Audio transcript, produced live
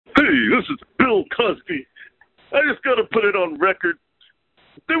this is Bill Cosby. I just got to put it on record.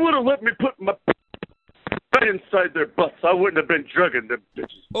 They would have let me put my right inside their butts. I wouldn't have been drugging them bitches.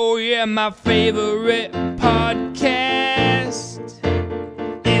 Oh yeah, my favorite podcast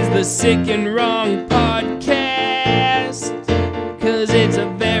is the Sick and Wrong Podcast, 'cause it's a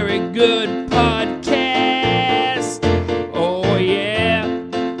very good podcast. Oh yeah,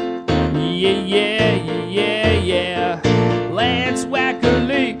 yeah. Lance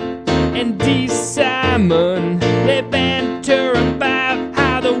Wackerly and D. Simon, they banter about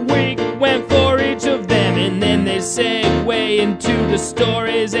how the week went for each of them, and then they segue into the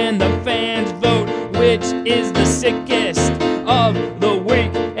stories and the fans vote which is the sickest of the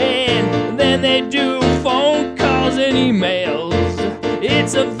week, and then they do phone calls and emails.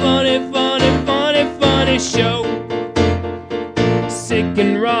 It's a funny show. Sick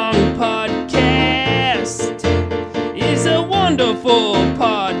and Wrong Podcast is a wonderful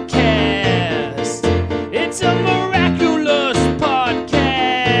podcast. It's a miraculous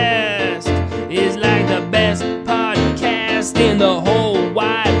podcast. It's like the best podcast in the whole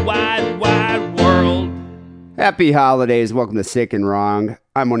wide world. Happy holidays. Welcome to Sick and Wrong.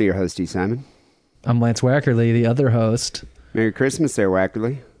 I'm one of your hosts, Simon. I'm Lance Wackerly, the other host. Merry Christmas there,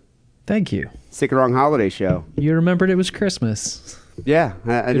 Wackerly. Thank you. Sick and Wrong holiday show. You remembered it was Christmas. Yeah,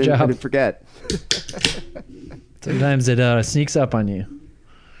 I didn't forget. Sometimes it sneaks up on you.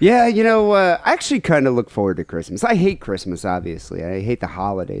 Yeah, I actually kind of look forward to Christmas. I hate Christmas, obviously. I hate the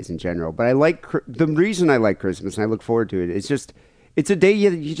holidays in general. But I like the reason I like Christmas and I look forward to it is just it's a day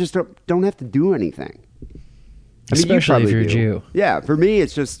you just don't have to do anything. Especially if you're a Jew. Yeah, for me,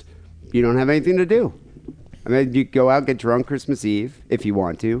 it's just you don't have anything to do. I mean, you go out, get drunk Christmas Eve if you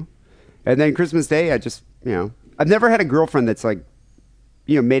want to. And then Christmas Day, I've never had a girlfriend that's like,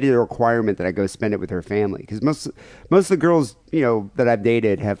 made it a requirement that I go spend it with her family. Because most of the girls, that I've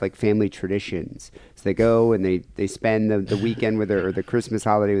dated have like family traditions. So they go and they spend the weekend with her, or the Christmas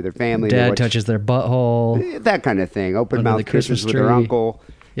holiday with their family. Dad touches their butthole. That kind of thing. Open mouth kisses with their uncle.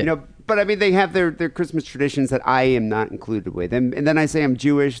 Yeah. But I mean, they have their Christmas traditions that I am not included with. And then I say I'm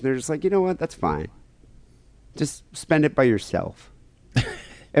Jewish. And they're just like, you know what? That's fine. Just spend it by yourself.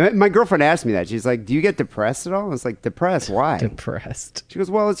 And my girlfriend asked me that. She's like, do you get depressed at all? I was like, depressed? Why? Depressed. She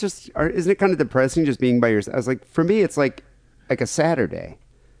goes, well, it's just, isn't it kind of depressing just being by yourself? I was like, for me, it's like a Saturday.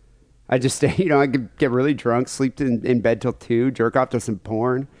 I just stay, I could get really drunk, sleep in bed till 2, jerk off to some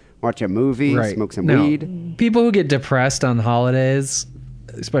porn, watch a movie, smoke some weed. People who get depressed on holidays,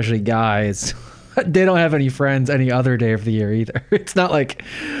 especially guys, they don't have any friends any other day of the year either. It's not like,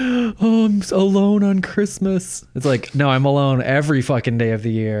 oh, I'm alone on Christmas. It's like, no, I'm alone every fucking day of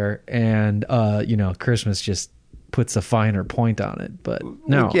the year. And, Christmas just puts a finer point on it. But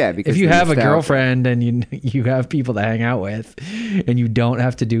no, yeah, because if you have a girlfriend and you have people to hang out with and you don't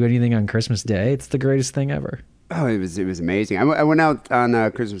have to do anything on Christmas Day, it's the greatest thing ever. Oh, it was amazing. I went out on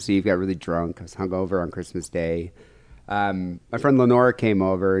Christmas Eve, got really drunk. I was hungover on Christmas Day. My friend Lenora came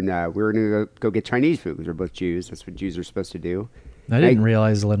over, and we were going to go get Chinese food because we're both Jews. That's what Jews are supposed to do. I didn't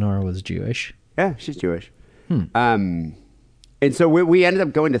realize Lenora was Jewish. Yeah, she's Jewish. And so we ended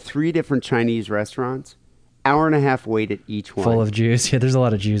up going to 3 different Chinese restaurants. Hour and a half wait at each one. Full of Jews. Yeah, there's a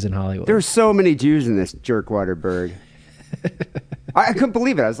lot of Jews in Hollywood. There were so many Jews in this jerkwater bird. I couldn't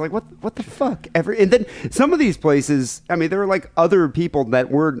believe it. I was like, what the fuck? And then some of these places, I mean, there were like other people that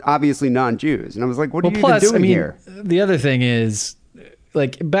were obviously non-Jews. And I was like, what are you even doing here? The other thing is,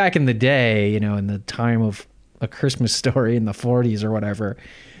 like, back in the day, in the time of A Christmas Story in the 40s or whatever,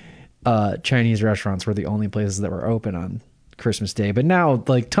 Chinese restaurants were the only places that were open on Christmas Day. But now,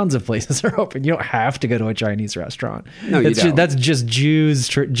 like, tons of places are open. You don't have to go to a Chinese restaurant. No, you don't. That's just Jews.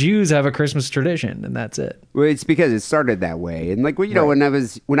 Jews have a Christmas tradition, and that's it. Well, it's because it started that way. And like, when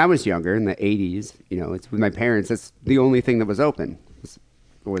I was younger in the 80s, it's with my parents. That's the only thing that was open.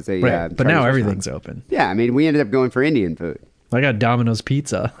 Was a but now everything's open. Yeah, I mean, we ended up going for Indian food. I got Domino's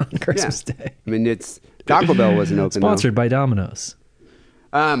Pizza on Christmas Day. I mean, Taco Bell wasn't open. Sponsored by Domino's.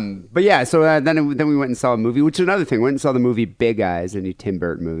 But yeah, so then we went and saw a movie, which is another thing. Went and saw the movie Big Eyes, a new Tim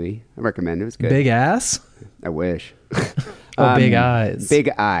Burton movie. I recommend it. It was good. Big Ass? I wish. Big Eyes.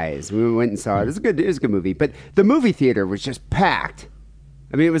 Big Eyes. We went and saw it. It was a good movie. But the movie theater was just packed.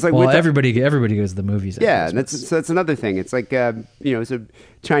 I mean, it was like... Well, everybody goes to the movies. Yeah, that's another thing. It's like, so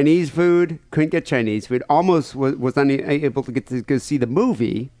Chinese food, couldn't get Chinese food. Almost was unable to get to go see the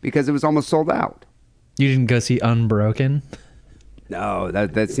movie because it was almost sold out. You didn't go see Unbroken? No,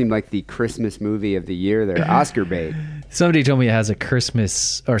 that seemed like the Christmas movie of the year there. Oscar bait. Somebody told me it has a Christian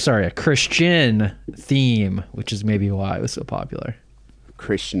theme, which is maybe why it was so popular.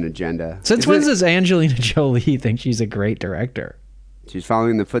 Christian agenda. Since when does Angelina Jolie think she's a great director? She's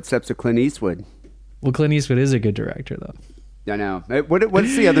following the footsteps of Clint Eastwood. Well, Clint Eastwood is a good director, though. I know.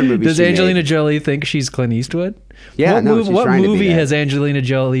 What's the other movie? Does Angelina Jolie think she's Clint Eastwood? Yeah, what movie has Angelina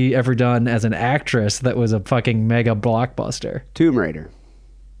Jolie ever done as an actress that was a fucking mega blockbuster? Tomb Raider.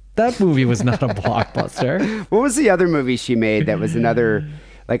 That movie was not a blockbuster. What was the other movie she made that was another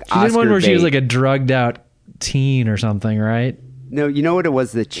like She did one where she was like a drugged out teen or something, right? No, you know what it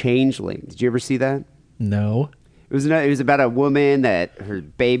was? The Changeling. Did you ever see that? No. It was about a woman that her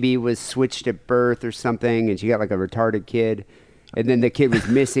baby was switched at birth or something, and she got like a retarded kid, and then the kid was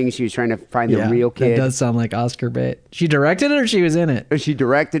missing. She was trying to find the real kid. That does sound like Oscar bait. She directed it or she was in it? She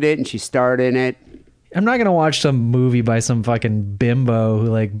directed it and she starred in it. I'm not gonna watch some movie by some fucking bimbo who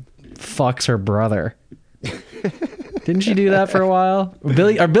like fucks her brother. Didn't she do that for a while?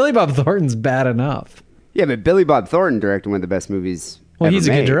 Billy Bob Thornton's bad enough. Yeah, but Billy Bob Thornton directed one of the best movies. Well, he's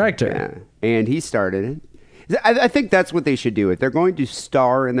a made. good director. Yeah. And he started it. I think that's what they should do. If they're going to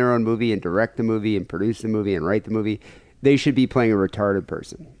star in their own movie and direct the movie and produce the movie and write the movie, they should be playing a retarded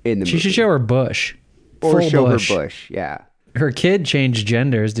person in the movie. She should show her bush. Or Full show bush. her bush, yeah. Her kid changed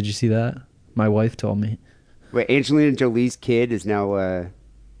genders. Did you see that? My wife told me. Wait, Angelina Jolie's kid is now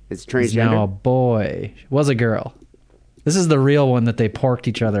is transgender? He's now a boy. Was a girl. This is the real one that they porked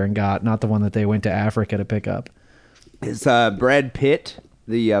each other and got, not the one that they went to Africa to pick up. Is Brad Pitt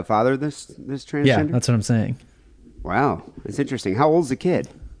the father of this transgender? Yeah, that's what I'm saying. Wow, that's interesting. How old's the kid?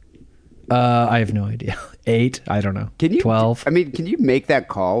 I have no idea. 8? I don't know. Can you 12? I mean, can you make that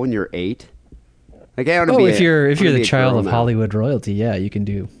call when you're 8? Like, I want to Oh, be if you're the child of now. Hollywood royalty, yeah, you can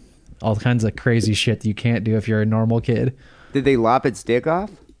do all kinds of crazy shit that you can't do if you're a normal kid. Did they lop its dick off?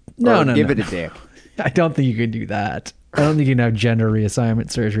 No, Or no, give no, it a no. dick. I don't think you can do that. I don't think you can have gender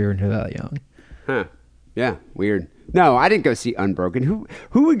reassignment surgery when you're that young. Huh. Yeah, weird. No, I didn't go see Unbroken. Who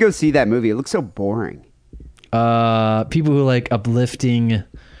would go see that movie? It looks so boring. People who like uplifting,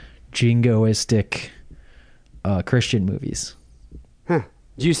 jingoistic Christian movies. Huh.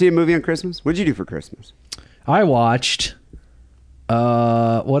 Did you see a movie on Christmas? What did you do for Christmas? I watched.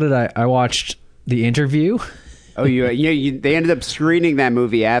 What did I watched The Interview. Oh, they ended up screening that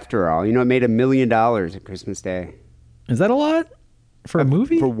movie after all. You know, it made $1 million at Christmas Day. Is that a lot for a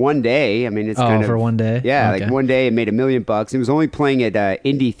movie? For one day. I mean, it's kind of... for one day? Yeah, Okay. like one day it made $1 million. It was only playing at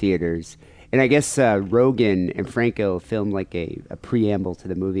indie theaters. And I guess Rogan and Franco filmed like a preamble to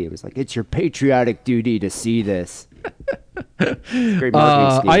the movie. It was like, it's your patriotic duty to see this. Great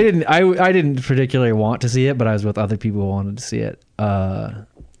marketing scheme. I didn't particularly want to see it, but I was with other people who wanted to see it. I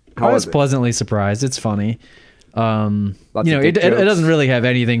was pleasantly surprised. It's funny. It doesn't really have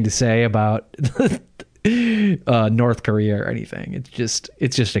anything to say about North Korea or anything.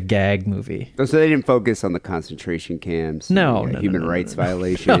 It's just a gag movie. Oh, so they didn't focus on the concentration camps, no, human rights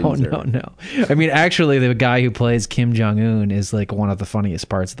violations. No. I mean, actually, the guy who plays Kim Jong-un is like one of the funniest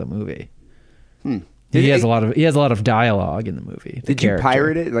parts of the movie. He has a lot of dialogue in the movie. Did you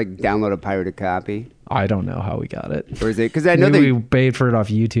pirate it? Like download a pirated copy? I don't know how we got it. Or is it because I know we paid for it off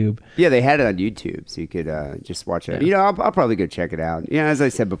YouTube? Yeah, they had it on YouTube, so you could just watch it. Yeah. I'll probably go check it out. Yeah, as I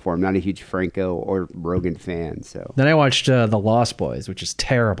said before, I'm not a huge Franco or Rogan fan, so. Then I watched The Lost Boys, which is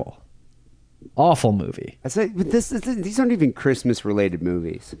terrible, awful movie. I say, but these aren't even Christmas related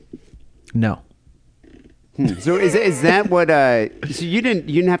movies. No. So is that what? So you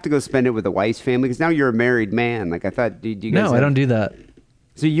didn't have to go spend it with the Weiss family because now you're a married man. Like I thought, do you guys? No, I don't do that.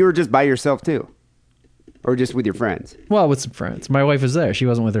 So you were just by yourself too, or just with your friends? Well, with some friends. My wife was there. She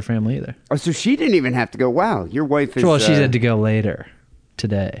wasn't with her family either. Oh, so she didn't even have to go. Wow, your wife is. Well, she had to go later,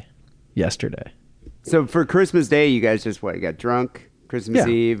 yesterday. So for Christmas Day, you guys just you got drunk Christmas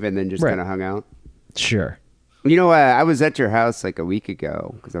Yeah. Eve, and then just kind of hung out. Sure. You know, I was at your house like a week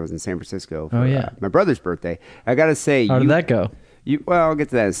ago because I was in San Francisco for my brother's birthday. I got to say... How did that go? Well, I'll get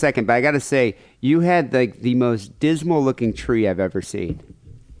to that in a second, but I got to say, you had like the most dismal looking tree I've ever seen.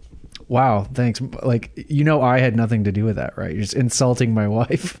 Wow, thanks. Like, I had nothing to do with that, right? You're just insulting my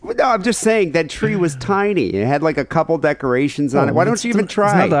wife. No, I'm just saying that tree was tiny. It had like a couple decorations on it. Why don't you even try?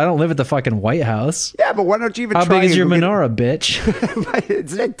 It's not that I don't live at the fucking White House. Yeah, but why don't you even How try? big is your menorah, bitch?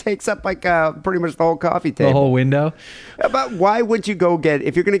 It takes up like pretty much the whole coffee table. The whole window? But why would you go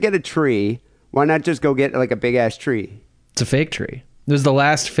if you're going to get a tree, why not just go get like a big ass tree? It's a fake tree. It was the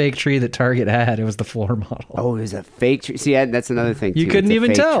last fake tree that Target had. It was the floor model. Oh, it was a fake tree. See, that's another thing, too. You couldn't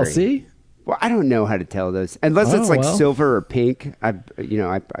even tell, see? Well, I don't know how to tell those. Unless it's like silver or pink. I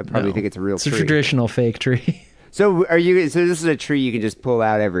probably think it's a real tree. It's a traditional fake tree. So this is a tree you can just pull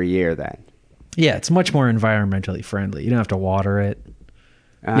out every year then? Yeah, it's much more environmentally friendly. You don't have to water it.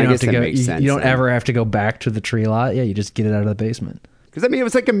 I guess that makes sense. You don't ever have to go back to the tree lot. Yeah, you just get it out of the basement. Because, I mean, it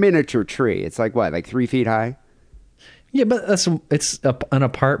was like a miniature tree. It's like, what, like 3 feet high? Yeah, but an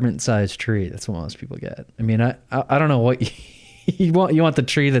apartment-sized tree. That's what most people get. I mean, I don't know what you want. You want the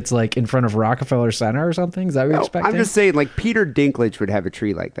tree that's like in front of Rockefeller Center or something? Is that what you're expecting? I'm just saying, like Peter Dinklage would have a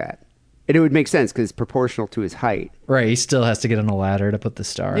tree like that. And it would make sense because it's proportional to his height. Right. He still has to get on a ladder to put the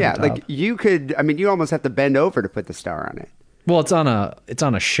star on Yeah, the top. like you could. I mean, you almost have to bend over to put the star on it. Well, it's on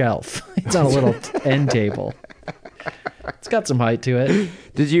a shelf. It's on a little end table. It's got some height to it.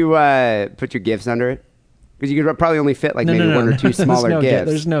 Did you put your gifts under it? Because you could probably only fit like maybe one or two smaller gifts.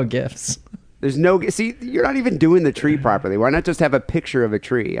 There's no gifts. There's no. See, you're not even doing the tree properly. Why not just have a picture of a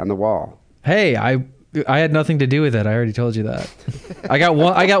tree on the wall? Hey, I had nothing to do with it. I already told you that. I got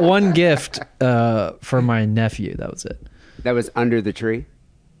one gift for my nephew. That was it. That was under the tree?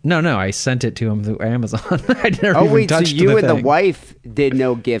 No, I sent it to him through Amazon. I never even wait, so touched you and thing. the wife did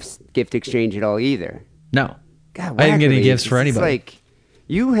no gift exchange at all either? No. God, I didn't get any wackily. gifts for It's anybody. Like,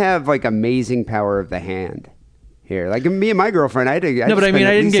 you have like amazing power of the hand here. Like me and my girlfriend, I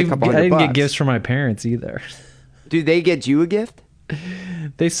didn't get gifts from my parents either. Do they get you a gift?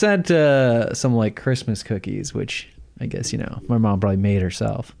 They sent some like Christmas cookies, which I guess my mom probably made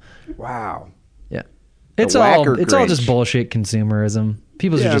herself. Wow. Yeah, it's all Grinch. just bullshit consumerism.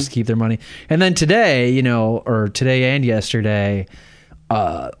 People should just keep their money. And then today, or today and yesterday,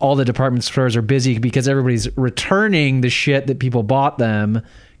 all the department stores are busy because everybody's returning the shit that people bought them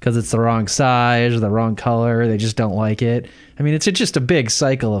because it's the wrong size or the wrong color. They just don't like it. I mean, it's just a big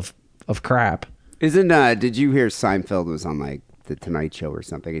cycle of crap. Did you hear Seinfeld was on like the Tonight Show or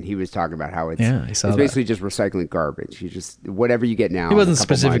something, and he was talking about how it's basically just recycling garbage. You just whatever you get now. He wasn't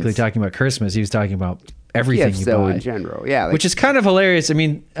specifically talking about Christmas. He was talking about everything you buy in general. Yeah, which is kind of hilarious. I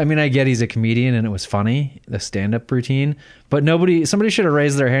mean, I get he's a comedian and it was funny, the stand-up routine, but somebody should have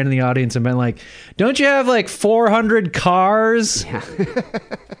raised their hand in the audience and been like, "Don't you have like 400 cars, yeah.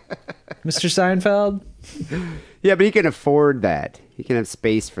 Mr. Seinfeld?" Yeah, but he can afford that. He can have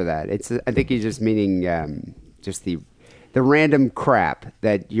space for that. I think he's just meaning just the random crap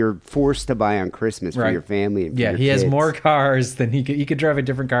that you're forced to buy on Christmas for your family and for your he kids. has more cars than he could drive a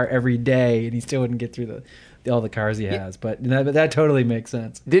different car every day and he still wouldn't get through all the cars he has. But that totally makes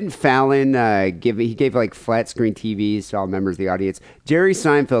sense. Didn't Fallon gave like flat screen TVs to all members of the audience? Jerry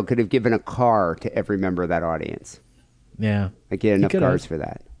Seinfeld could have given a car to every member of that audience. Yeah. Like he had enough cars for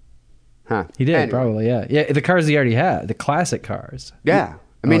that. Huh. He did, probably, yeah. Yeah, the cars he already had, the classic cars. Yeah.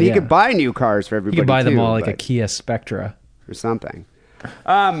 I mean, he could buy new cars for everybody. He could buy them all like a Kia Spectra. Or something.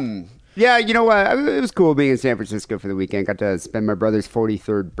 Yeah, you know what? It was cool being in San Francisco for the weekend. Got to spend my brother's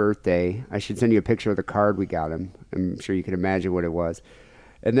 43rd birthday. I should send you a picture of the card we got him. I'm sure you can imagine what it was.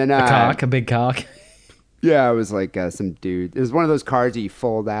 And then a big cock. Yeah, it was like some dude. It was one of those cards that you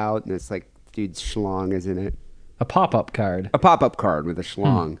fold out, and it's like dude's schlong is in it. A pop-up card. A pop-up card with a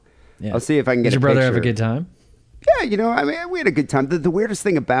schlong. Yeah. I'll see if I can get. Did your brother have a good time? Yeah, I mean, we had a good time. The weirdest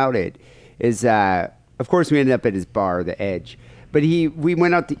thing about it is, of course, we ended up at his bar, The Edge. But we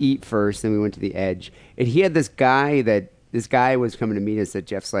went out to eat first, then we went to The Edge. And he had this guy was coming to meet us that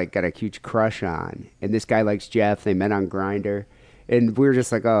Jeff's like got a huge crush on. And this guy likes Jeff. They met on Grindr. And we were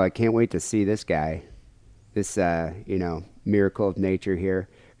just like, oh, I can't wait to see this guy. This, miracle of nature here.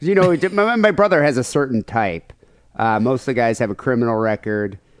 Because, my brother has a certain type. Most of the guys have a criminal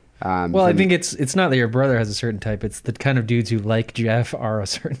record. Well, I think it's not that your brother has a certain type. It's the kind of dudes who like Jeff are a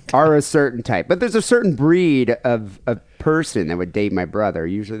certain type. But there's a certain breed of person that would date my brother.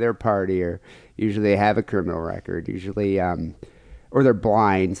 Usually they're a partier. Usually they have a criminal record. Usually, or they're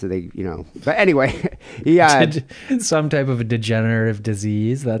blind, so they, But anyway, some type of a degenerative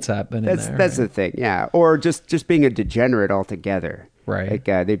disease that's happening. That's the thing, yeah. Or just being a degenerate altogether. Right. Like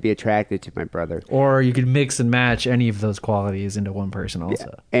they'd be attracted to my brother. Or you could mix and match any of those qualities into one person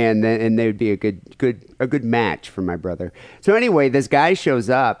also. Yeah. And they would be a good match for my brother. So anyway, this guy shows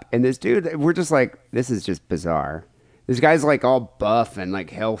up and this dude, we're just like, this is just bizarre. This guy's like all buff and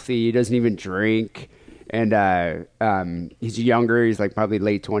like healthy. He doesn't even drink. And he's younger. He's like probably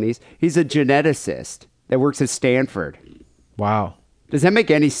late 20s. He's a geneticist that works at Stanford. Wow. Does that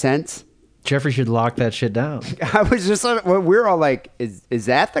make any sense? Jeffrey should lock that shit down. I was just, we're all like, is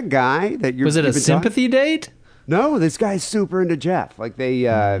that the guy that you're? Was it a sympathy date? No, this guy's super into Jeff. Like they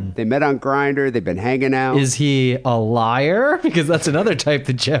met on Grindr. They've been hanging out. Is he a liar? Because that's another type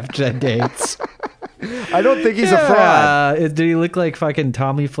that Jeff dates. I don't think he's a fraud. Did he look like fucking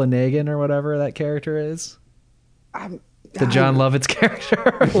Tommy Flanagan or whatever that character is? The John Lovitz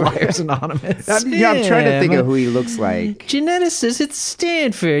character, Liars Anonymous. I'm trying to think of who he looks like. Geneticist at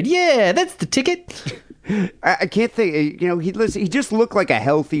Stanford. Yeah, that's the ticket. I can't think. He just looked like a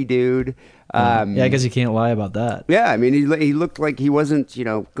healthy dude. Yeah, I guess you can't lie about that. Yeah, I mean, he looked like he wasn't,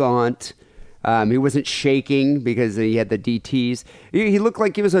 gaunt. He wasn't shaking because he had the DTs. He looked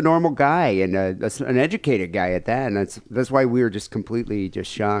like he was a normal guy and an educated guy at that. And that's why we were just completely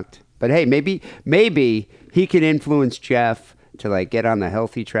just shocked. But hey, maybe he can influence Jeff to like get on the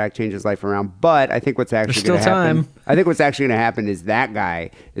healthy track, change his life around. But I think what's actually going to happen. I think what's actually going to happen is that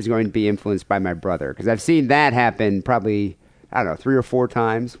guy is going to be influenced by my brother, because I've seen that happen probably, I don't know, 3 or 4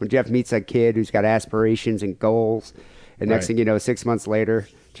 times when Jeff meets a kid who's got aspirations and goals, and next thing you know, 6 months later,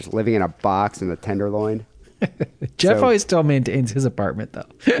 just living in a box in the Tenderloin. Jeff always still maintains his apartment, though.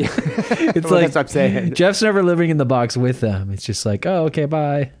 It's well, like that's what I'm saying. Jeff's never living in the box with them. It's just like, oh, okay,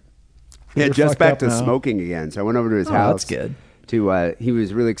 bye. Yeah, You're Jeff's back fucked to up now. smoking again. So I went over to his house. That's good. He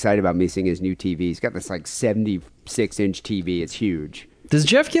was really excited about me seeing his new TV. He's got this like 76-inch TV. It's huge. Does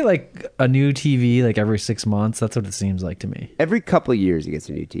Jeff get like a new TV like every 6 months? That's what it seems like to me. Every couple of years he gets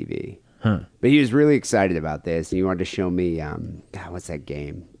a new TV. Huh. But he was really excited about this, and he wanted to show me, what's that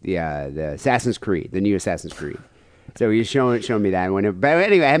game? The Assassin's Creed, the new Assassin's Creed. So he was showing me that. But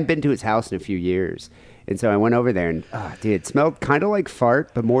anyway, I haven't been to his house in a few years. And so I went over there, and dude, it smelled kind of like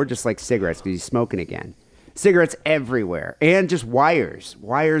fart, but more just like cigarettes, because he's smoking again. Cigarettes everywhere, and just wires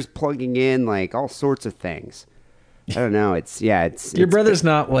plugging in, like all sorts of things. I don't know. Your brother's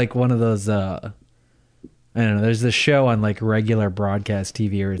not like one of those. I don't know. There's this show on like regular broadcast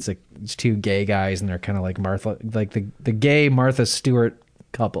TV where it's like it's 2 gay guys and they're kind of like the gay Martha Stewart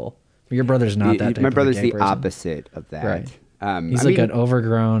couple. Your brother's not that. My brother's type of the person. opposite of that. Right. He's an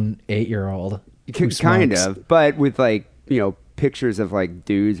overgrown 8-year-old. Kind of, but with like pictures of like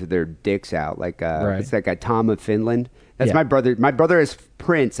dudes with their dicks out, like it's like a Tom of Finland. That's my brother. My brother is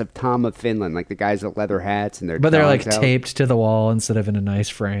prints of Tom of Finland, like the guys with leather hats and their. But they're like out. taped to the wall instead of in a nice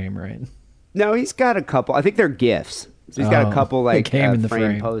frame, right? No, he's got a couple. I think they're gifts. So he's got a couple like in the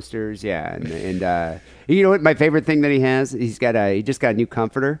frame posters, and you know what? My favorite thing that he has, he just got a new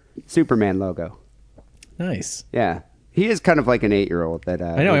comforter, Superman logo. Nice. Yeah, he is kind of like an 8-year-old. That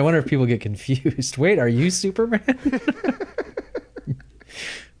I know. I wonder if people get confused. Wait, are you Superman?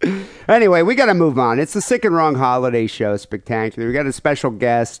 Anyway, we got to move on. It's the Sick and Wrong Holiday Show Spectacular. We got a special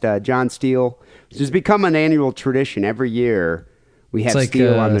guest, John Steele, which has become an annual tradition every year. We have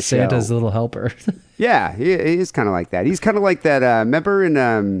Steele on the show. Santa's little helper. Yeah, he is kind of like that. He's kind of like that. Remember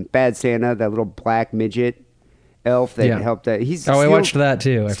in Bad Santa, that little black midget elf that helped. I watched that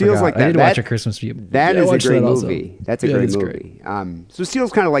too. Steele's like that. I did watch A Christmas View. That is a great movie. Also. That's a great movie. So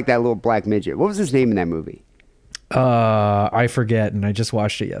Steele's kind of like that little black midget. What was his name in that movie? I forget, and I just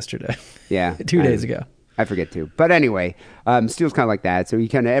watched it yesterday. Yeah, 2 days ago. I forget too. But anyway, Steele's kind of like that. So he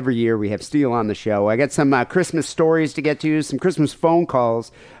kind of every year we have Steele on the show. I got some Christmas stories to get to, some Christmas phone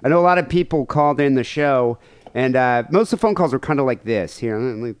calls. I know a lot of people called in the show, and most of the phone calls are kind of like this. Here,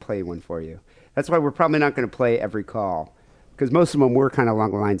 let me play one for you. That's why we're probably not going to play every call, because most of them were kind of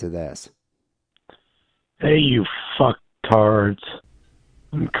along the lines of this. Hey, you fucktards.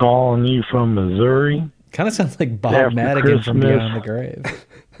 I'm calling you from Missouri. Kind of sounds like Bob Madigan from Beyond the Grave.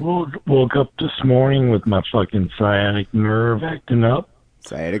 Woke up this morning with my fucking sciatic nerve acting up.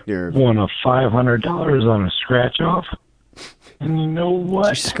 Sciatic nerve. Won a $500 on a scratch off. And you know what?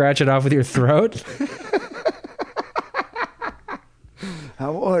 Did you scratch it off with your throat? I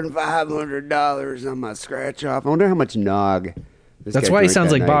won $500 on my scratch off. I wonder how much nog. That's why he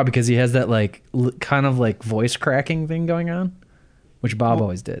sounds like Bob, because he has that like kind of like voice cracking thing going on. Which Bob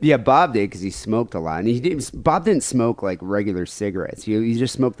always did. Yeah, Bob did, because he smoked a lot. And Bob didn't smoke like regular cigarettes. He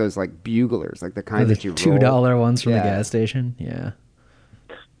just smoked those like buglers, like the kind that you roll. $2 ones from the gas station. Yeah.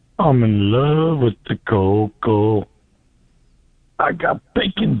 I'm in love with the cocoa. I got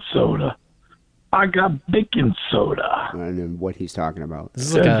baking soda. I don't know what he's talking about. This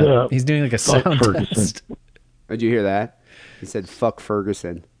is like he's doing like a sound test. Did you hear that? He said, "Fuck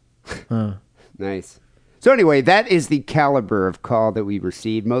Ferguson." Huh. Nice. So anyway, that is the caliber of call that we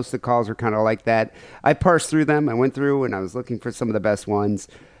received. Most of the calls are kind of like that. I parsed through them. I went through and I was looking for some of the best ones.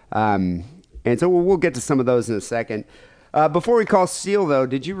 And so we'll get to some of those in a second. Before we call Steele, though,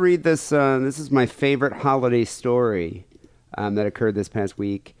 did you read this? This is my favorite holiday story that occurred this past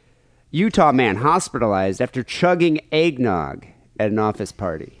week. Utah man hospitalized after chugging eggnog at an office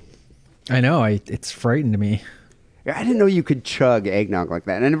party. I know. It's frightened me. I didn't know you could chug eggnog like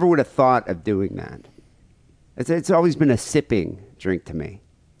that. I never would have thought of doing that. It's always been a sipping drink to me.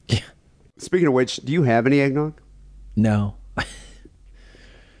 Yeah. Speaking of which, do you have any eggnog? No.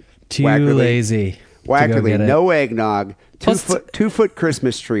 Too lazy. Wackerly, no eggnog. 2 foot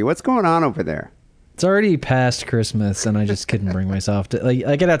Christmas tree. What's going on over there? It's already past Christmas, and I just couldn't bring myself to. Like,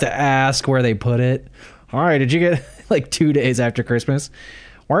 I could have to ask where they put it. All right, did you get like 2 days after Christmas?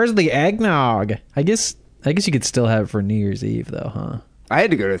 Where's the eggnog? I guess you could still have it for New Year's Eve, though, huh? I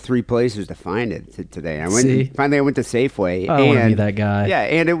had to go to 3 places to find it today. See? Finally, I went to Safeway. I don't want to be that guy. Yeah,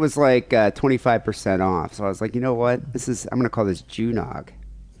 and it was like 25% off. So I was like, you know what? I'm going to call this Junog.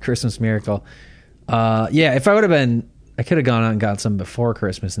 Christmas miracle. Yeah, if I would have been, I could have gone out and got some before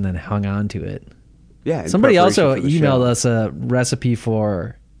Christmas and then hung on to it. Yeah. Somebody also emailed us a recipe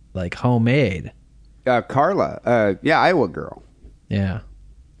for like homemade. Carla. Yeah, Iowa girl. Yeah.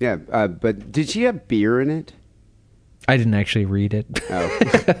 Yeah, but did she have beer in it? I didn't actually read it.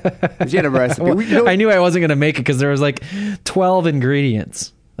 Oh. She had a recipe. Well, I knew I wasn't going to make it because there was like 12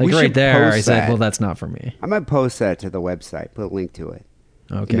 ingredients. Like right there, I said, well, that's not for me. I might post that to the website, put a link to it.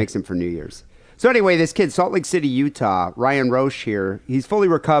 Okay. Make some for New Year's. So anyway, this kid, Salt Lake City, Utah, Ryan Roche here, he's fully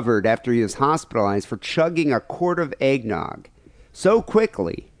recovered after he was hospitalized for chugging a quart of eggnog so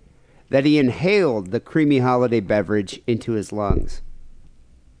quickly that he inhaled the creamy holiday beverage into his lungs.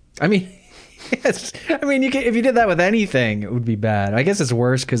 I mean, yes. I mean, if you did that with anything, it would be bad. I guess it's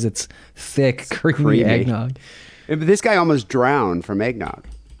worse because it's thick, creamy eggnog. But this guy almost drowned from eggnog.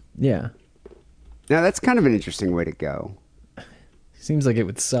 Yeah. Now, that's kind of an interesting way to go. Seems like it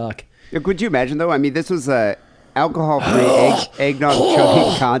would suck. Could you imagine, though? I mean, this was a alcohol-free eggnog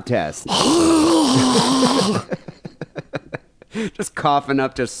chugging contest. Just coughing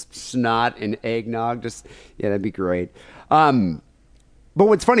up just snot and eggnog. Yeah, that'd be great. But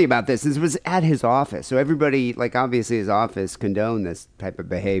what's funny about this is it was at his office. So everybody, like obviously his office condoned this type of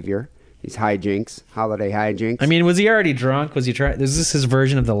behavior. These hijinks, holiday hijinks. I mean, was he already drunk? Was he trying? Is this his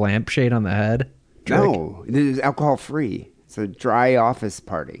version of the lampshade on the head trick? No, this is alcohol-free. It's a dry office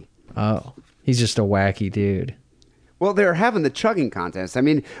party. Oh, he's just a wacky dude. Well, they're having the chugging contest. I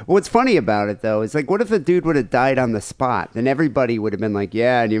mean, what's funny about it, though, is like, what if the dude would have died on the spot? Then everybody would have been like,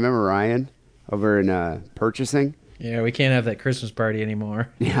 yeah, do you remember Ryan over in purchasing? Yeah, we can't have that Christmas party anymore.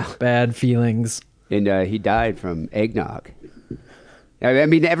 Yeah. Bad feelings. And he died from eggnog. I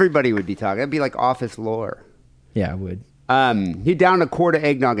mean, everybody would be talking. That'd be like office lore. Yeah, it would. He downed a quart of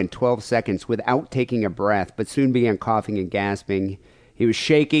eggnog in 12 seconds without taking a breath, but soon began coughing and gasping. He was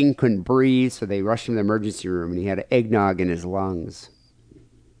shaking, couldn't breathe, so they rushed him to the emergency room, and he had eggnog in his lungs.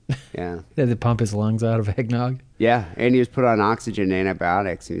 Yeah. They had to pump his lungs out of eggnog? Yeah, and he was put on oxygen and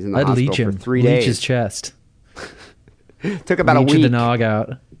antibiotics. He was in the hospital leech him. for 3 days. Leech his chest. Took about a Leech week. the nog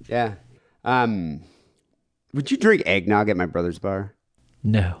out. Yeah. Would you drink eggnog at my brother's bar?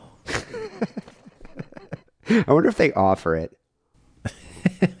 No. I wonder if they offer it.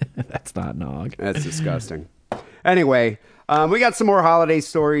 That's not nog. That's disgusting. Anyway, we got some more holiday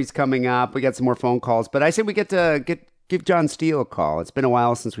stories coming up. We got some more phone calls, but I said we get to give John Steele a call. It's been a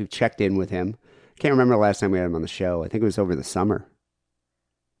while since we've checked in with him. Can't remember the last time we had him on the show. I think it was over the summer.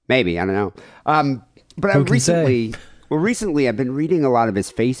 Maybe, I don't know. But recently I've been reading a lot of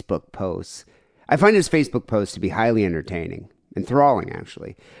his Facebook posts. I find his Facebook posts to be highly entertaining, enthralling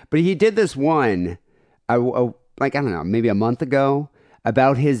actually. But he did this one, like, I don't know, maybe a month ago,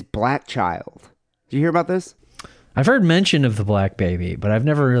 about his black child. Did you hear about this? I've heard mention of the black baby, but I've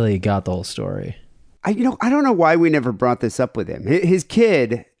never really got the whole story. I don't know why we never brought this up with him. His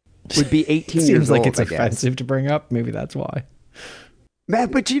kid would be 18 years old. Seems like it's offensive to bring up. Maybe that's why. Man,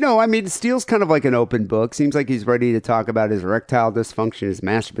 but I mean, Steele's kind of like an open book. Seems like he's ready to talk about his erectile dysfunction, his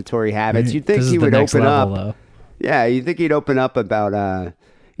masturbatory habits. You'd think he would open up. Though. Yeah, you'd think he'd open up about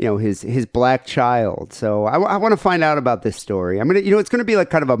his black child. So I want to find out about this story. I'm gonna, it's gonna be like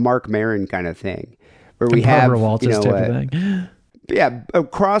kind of a Mark Maron kind of thing, where we have Barbara Walters type of thing. Yeah, a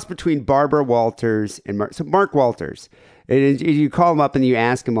cross between Barbara Walters and Mark Walters. And you call him up and you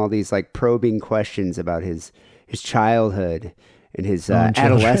ask him all these like probing questions about his childhood and his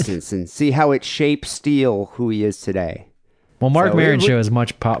adolescence, and see how it shapes Steele who he is today. Well, Mark Maron's show is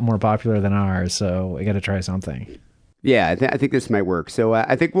much more popular than ours, so we got to try something. Yeah, I think this might work. So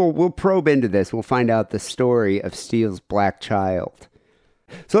I think we'll probe into this. We'll find out the story of Steele's black child.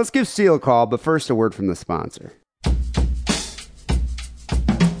 So let's give Steele a call, but first a word from the sponsor.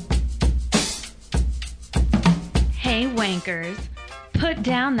 Hey, wankers. Put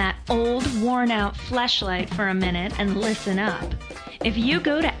down that old, worn-out fleshlight for a minute and listen up. If you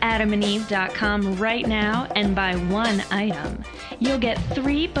go to adamandeve.com right now and buy one item, you'll get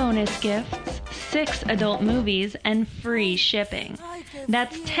 3 bonus gifts, 6 adult movies, and free shipping.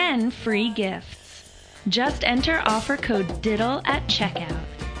 That's 10 free gifts. Just enter offer code DIDDLE at checkout.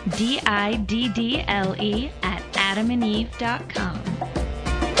 DIDDLE at adamandeve.com.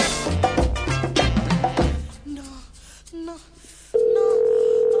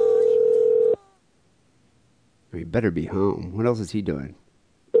 He better be home. What else is he doing?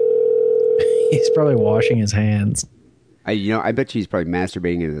 He's probably washing his hands. I bet you he's probably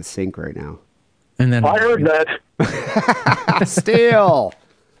masturbating into the sink right now. And then I heard that. Steele.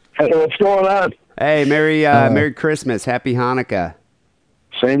 Hey, what's going on? Hey, Merry Christmas. Happy Hanukkah.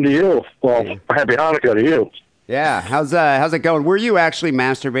 Same to you. Well, happy Hanukkah to you. Yeah, how's it going? Were you actually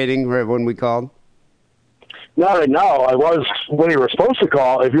masturbating when we called? Not right now. I was when you were supposed to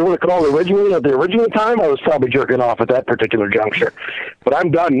call. If you would have called originally at the original time, I was probably jerking off at that particular juncture. But I'm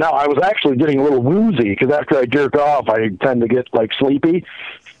done now. I was actually getting a little woozy because after I jerk off, I tend to get like sleepy.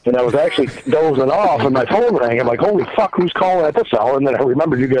 And I was actually dozing off, and my phone rang. I'm like, "Holy fuck, who's calling at this hour?" And then I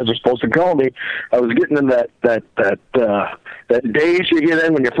remembered you guys were supposed to call me. I was getting in that daze you get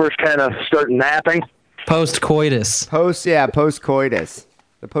in when you first kind of start napping. Post-coitus. Post-coitus.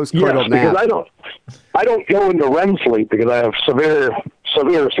 The post-coital nap. Because I don't go into REM sleep because I have severe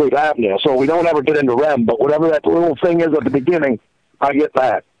sleep apnea. So we don't ever get into REM. But whatever that little thing is at the beginning, I get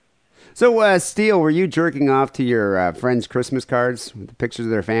that. So, Steele, were you jerking off to your friends' Christmas cards with the pictures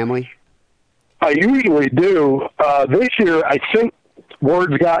of their family? I usually do. This year, I think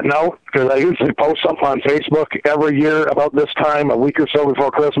word's gotten out because I usually post something on Facebook every year about this time, a week or so before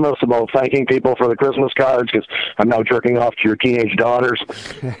Christmas, about thanking people for the Christmas cards because I'm now jerking off to your teenage daughters.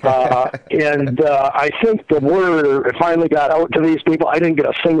 And I think the word finally got out to these people. I didn't get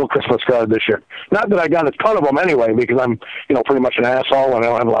a single Christmas card this year. Not that I got a ton of them anyway because I'm, pretty much an asshole and I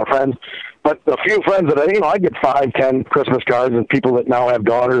don't have a lot of friends. But the few friends that I get 5, 10 Christmas cards, and people that now have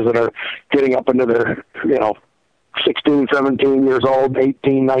daughters that are getting up into their, 16, 17 years old,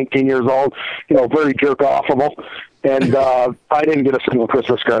 18, 19 years old, very jerk-offable. And I didn't get a single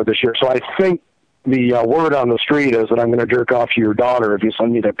Christmas card this year. So I think the word on the street is that I'm going to jerk off to your daughter if you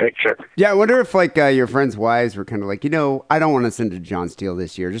send me that picture. Yeah, I wonder if, your friends' wives were kind of like, I don't want to send to John Steele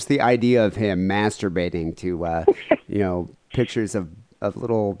this year. Just the idea of him masturbating to, pictures of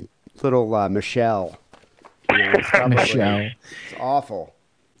little Michelle. Michelle. It's awful.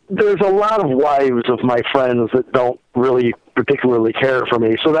 There's a lot of wives of my friends that don't really particularly care for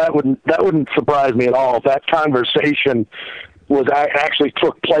me, so that wouldn't surprise me at all. If that conversation actually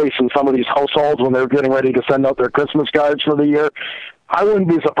took place in some of these households when they're getting ready to send out their Christmas cards for the year, I wouldn't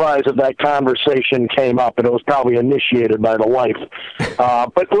be surprised if that conversation came up and it was probably initiated by the wife.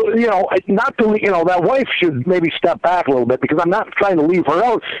 But, not to, that wife should maybe step back a little bit because I'm not trying to leave her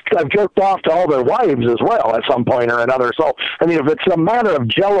out because I've jerked off to all their wives as well at some point or another. So, if it's a matter of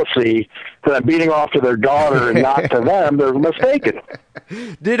jealousy that I'm beating off to their daughter and not to them, they're mistaken.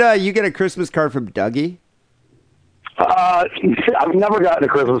 Did you get a Christmas card from Dougie? I've never gotten a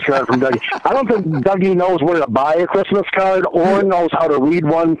Christmas card from Dougie. I don't think Dougie knows where to buy a Christmas card or knows how to read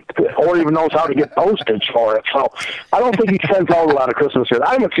one or even knows how to get postage for it. So I don't think he sends out a lot of Christmas cards.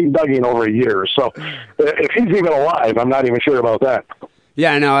 I haven't seen Dougie in over a year. So if he's even alive, I'm not even sure about that.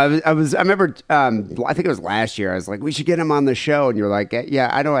 Yeah, no, I remember, I think it was last year. I was like, we should get him on the show. And you're like, yeah,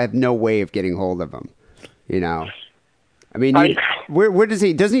 I have no way of getting hold of him, I mean, where does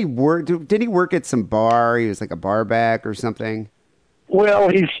he work? Did he work at some bar? He was like a bar back or something? Well,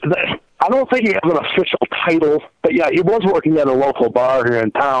 I don't think he has an official title, but yeah, he was working at a local bar here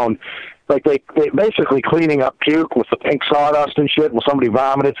in town. Like they basically cleaning up puke with the pink sawdust and shit when somebody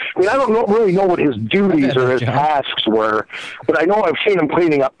vomited. I mean, I don't really know what his duties or his tasks were, but I know I've seen him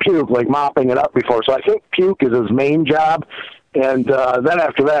cleaning up puke, like mopping it up before. So I think puke is his main job. And then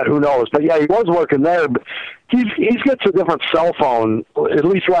after that, who knows? But yeah, he was working there. But he's got a different cell phone. At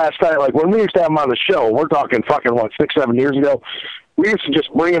least last night, like when we used to have him on the show, we're talking fucking 6, 7 years ago. We used to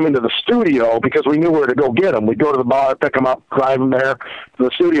just bring him into the studio because we knew where to go get him. We'd go to the bar, pick him up, drive him there to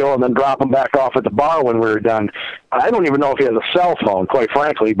the studio, and then drop him back off at the bar when we were done. I don't even know if he has a cell phone, quite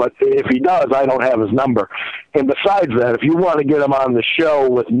frankly, but if he does, I don't have his number. And besides that, if you want to get him on the show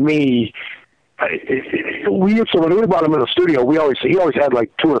with me, when we brought him in the studio, he always had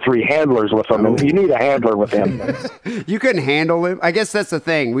like 2 or 3 handlers with him, and you need a handler with him. You couldn't handle him. I guess that's the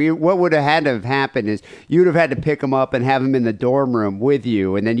thing. What would have had to have happened is you'd have had to pick him up and have him in the dorm room with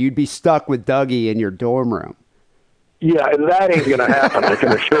you, and then you'd be stuck with Dougie in your dorm room. Yeah, and that ain't gonna happen. I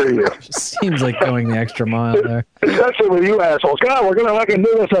can assure you. Seems like going the extra mile there. Especially with you assholes. God, we're gonna fucking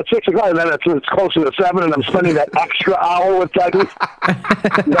do this at 6 o'clock, and then it's closer to 7, and I'm spending that extra hour with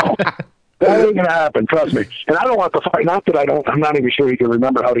Dougie. No. That ain't going to happen, trust me. And I don't want to fight. Not that I'm not even sure he can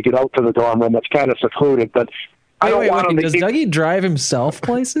remember how to get out to the dorm room. It's kind of secluded, but I don't want him to... Does Dougie drive himself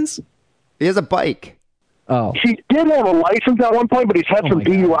places? He has a bike. Oh. He did have a license at one point, but he's had some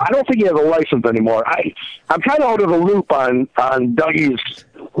DUI. I don't think he has a license anymore. I'm kind of out of the loop on Dougie's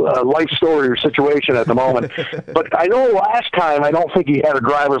life story or situation at the moment. But I know last time I don't think he had a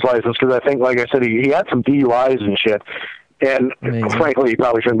driver's license because I think, like I said, he had some DUIs and shit. And frankly, he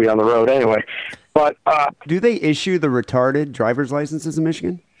probably shouldn't be on the road anyway. But do they issue the retarded driver's licenses in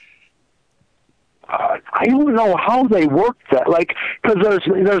Michigan? I don't know how they work that. Like, because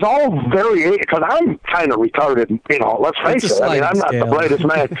there's all variation. Because I'm kind of retarded, you know. Let's face it. I mean, I'm not the brightest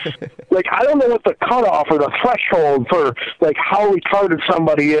man. Like, I don't know what the cutoff or the threshold for like how retarded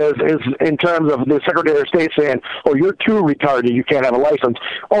somebody is in terms of the Secretary of State saying, "Oh, you're too retarded, you can't have a license."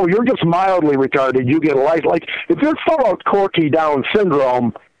 Oh, you're just mildly retarded, you get a license. Like, if you're full out Corky Down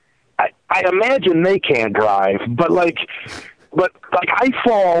syndrome, I imagine they can't drive. But like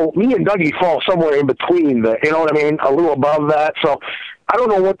me and Dougie fall somewhere in between you know what I mean? A little above that. So I don't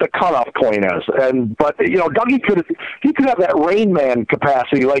know what the cutoff point is. But you know, Dougie could have that Rain Man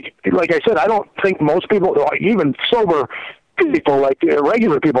capacity. Like I said, I don't think most people, even sober people, like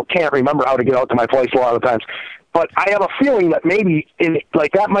regular people, can't remember how to get out to my place a lot of times. But I have a feeling that maybe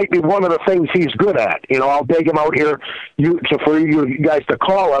that might be one of the things he's good at. You know, I'll take him out here for you guys to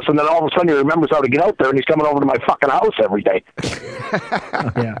call us, and then all of a sudden he remembers how to get out there, and he's coming over to my fucking house every day.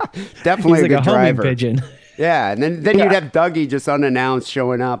 Yeah, definitely he's like a good a homing driver. Pigeon. Yeah, and then you'd have Dougie just unannounced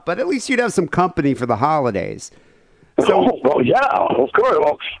showing up, but at least you'd have some company for the holidays. So, well, yeah, of course.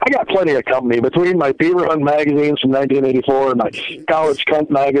 Well, I got plenty of company between my Beaver Hunt magazines from 1984 and my College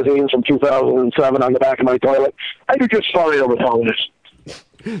Cunt magazines from 2007 on the back of my toilet. I do just sorry over the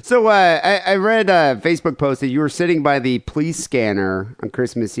holidays. So I read a Facebook post that you were sitting by the police scanner on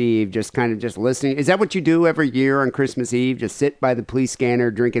Christmas Eve, just listening. Is that what you do every year on Christmas Eve? Just sit by the police scanner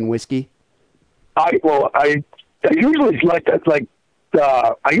drinking whiskey? I usually like that,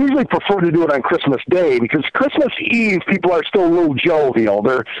 I usually prefer to do it on Christmas Day because Christmas Eve people are still a little jovial.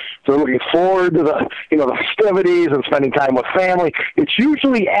 They're looking forward to the festivities and spending time with family. It's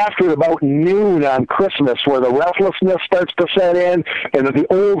usually after about noon on Christmas where the restlessness starts to set in and the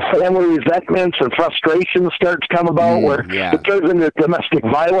old family resentments and frustrations start to come about where it turns into domestic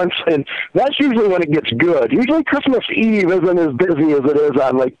violence, and that's usually when it gets good. Usually Christmas Eve isn't as busy as it is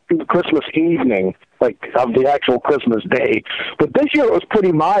on like Christmas evening, like of the actual Christmas day. But this year it was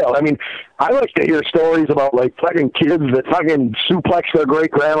pretty mild. I mean, I like to hear stories about like fucking kids that fucking suplex their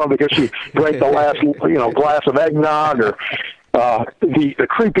great grandma because she drank the last glass of eggnog, or the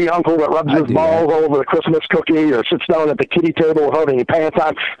creepy uncle that rubs his balls all over the Christmas cookie or sits down at the kiddie table without any pants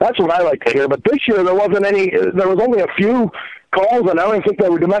on. That's what I like to hear. But this year there wasn't any. There was only a few calls, and I don't think they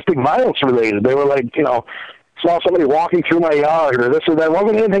were domestic violence related. They were like, saw somebody walking through my yard or this or that.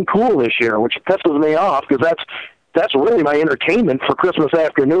 Wasn't anything cool this year, which pisses me off because that's really my entertainment for Christmas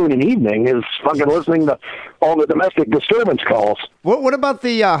afternoon and evening is fucking listening to all the domestic disturbance calls. What about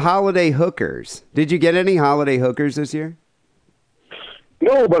the holiday hookers? Did you get any holiday hookers this year?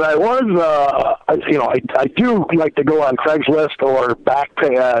 No, but I was, I do like to go on Craigslist or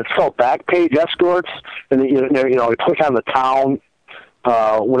it's called Backpage Escorts, and you click on the town,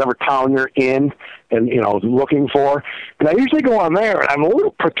 whatever town you're in, and looking for. And I usually go on there, and I'm a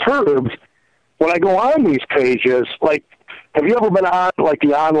little perturbed when I go on these pages. Like, have you ever been on like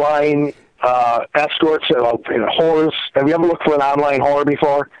the online escorts, whores? Have you ever looked for an online whore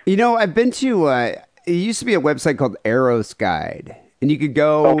before? I've been to. It used to be a website called Eros Guide. And you could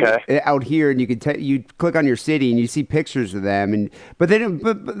go out here, and you could you click on your city, and you see pictures of them. But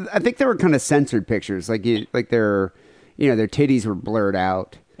I think they were kind of censored pictures, like their titties were blurred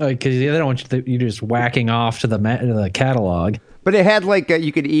out. Because they don't want you just whacking off to the catalog. But it had like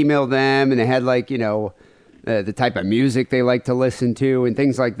you could email them, and it had like the type of music they like to listen to and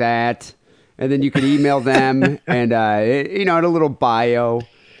things like that. And then you could email them, and it had a little bio.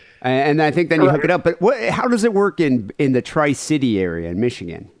 And I think then you hook it up. But how does it work in the Tri-City area in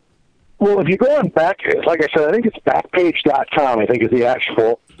Michigan? Well, if you go on like I said, I think it's Backpage.com, I think is the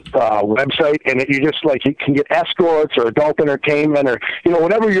actual website. And you just you can get escorts or adult entertainment or,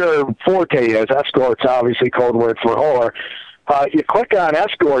 whatever your forte is. Escorts, obviously code word for whore. You click on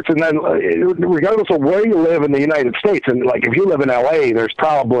escorts, and then regardless of where you live in the United States, and like if you live in LA, there's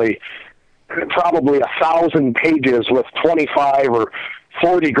probably 1,000 pages with 25 or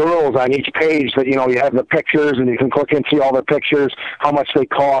 40 girls on each page that, you have the pictures and you can click and see all the pictures, how much they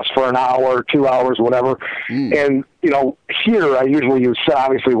cost for an hour, 2 hours, whatever. And, here I usually use,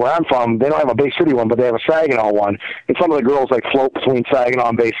 obviously where I'm from, they don't have a Bay City one, but they have a Saginaw one. And some of the girls float between Saginaw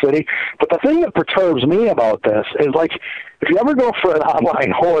and Bay City. But the thing that perturbs me about this is if you ever go for an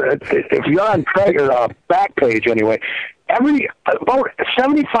online whore, if you're on Backpage anyway, about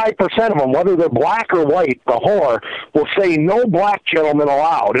 75% of them, whether they're black or white, the whore will say no black gentlemen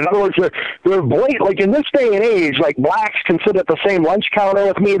allowed. In other words, they're blatant. Like in this day and age, blacks can sit at the same lunch counter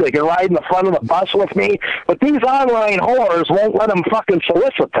with me. They can ride in the front of the bus with me. But these online whores won't let them fucking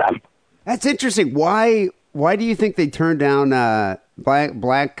solicit them. That's interesting. Why do you think they turn down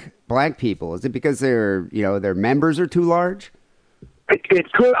black people? Is it because their members are too large?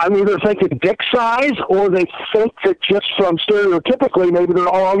 It could. I'm either thinking dick size, or they think that just from stereotypically, maybe they're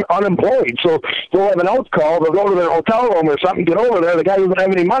all unemployed. So they'll have an out call, they'll go to their hotel room or something, get over there, the guy doesn't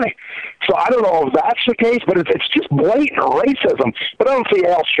have any money. So I don't know if that's the case, but it's just blatant racism. But I don't see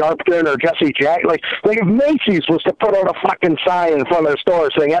Al Sharpton or Jesse Jack. Like if Macy's was to put out a fucking sign in front of their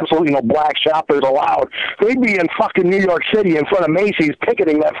store saying absolutely no black shoppers allowed, they'd be in fucking New York City in front of Macy's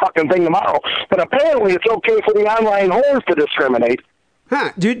picketing that fucking thing tomorrow. But apparently it's okay for the online whores to discriminate.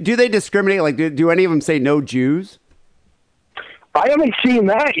 Huh. Do they discriminate? Like, do any of them say no Jews? I haven't seen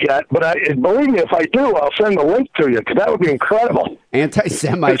that yet, but believe me, if I do, I'll send the link to you, because that would be incredible.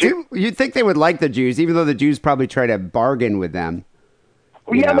 Anti-Semites. You'd think they would like the Jews, even though the Jews probably try to bargain with them.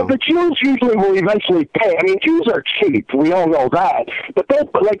 Yeah, but the Jews usually will eventually pay. I mean, Jews are cheap. We all know that. But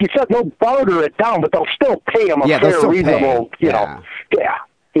like you said, they'll barter it down, but they'll still pay them a fair, reasonable, you know. Yeah.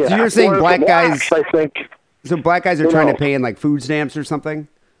 So you're saying black guys... I think... So black guys are trying to pay in like food stamps or something?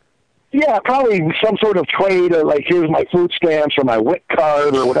 Yeah, probably some sort of trade, or like, here's my food stamps or my WIC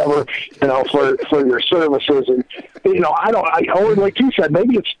card or whatever, for your services. And, or like you said,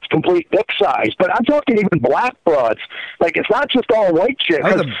 maybe it's complete dick size, but I'm talking even black broads. Like, it's not just all white chicks.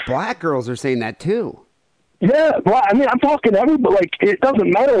 Oh, the black girls are saying that too. Yeah, well, I mean, I'm talking everybody. Like, it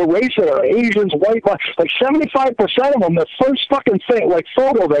doesn't matter what race they are, Asians, white, black. Like 75% of them, the first fucking thing, like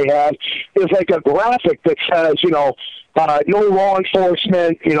photo they have, is like a graphic that says, no law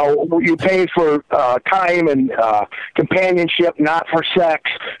enforcement. You pay for time and companionship, not for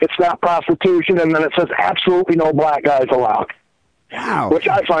sex. It's not prostitution, and then it says absolutely no black guys allowed. Wow, which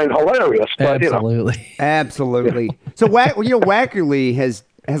I find hilarious. But, absolutely. So, Wackerly has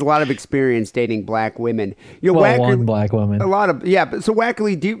a lot of experience dating black women. One black woman. A lot of, but so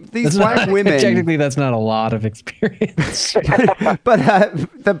Wackerly, these black women... Technically, that's not a lot of experience. but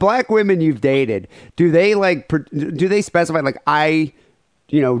the black women you've dated, do they specify, like, I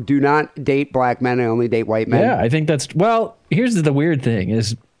do not date black men, I only date white men? Yeah, I think here's the weird thing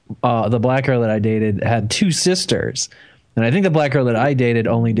is the black girl that I dated had two sisters. And I think the black girl that I dated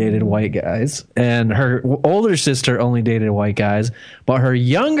only dated white guys, and her older sister only dated white guys, but her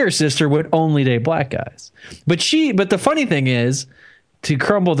younger sister would only date black guys. But the funny thing is, to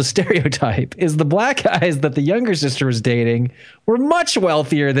crumble the stereotype, is the black guys that the younger sister was dating were much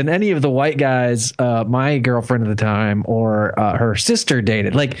wealthier than any of the white guys my girlfriend at the time or her sister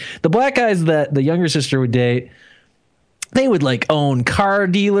dated. Like, the black guys that the younger sister would date, they would like own car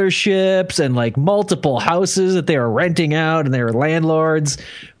dealerships and like multiple houses that they were renting out, and they were landlords,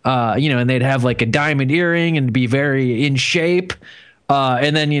 and they'd have like a diamond earring and be very in shape.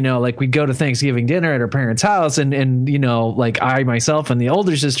 And then, like we'd go to Thanksgiving dinner at her parents' house, and like I myself and the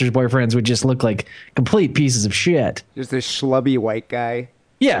older sister's boyfriends would just look like complete pieces of shit. Just a schlubby white guy.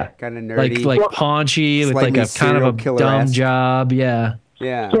 Yeah. Kind of nerdy. Like paunchy with like a kind of a dumb job. Yeah.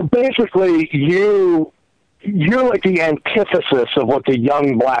 Yeah. So basically you're like the antithesis of what the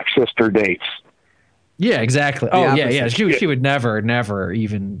young black sister dates. Yeah, exactly. Oh, yeah. She would never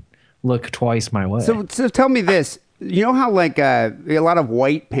even look twice my way. So tell me this. You know how like a lot of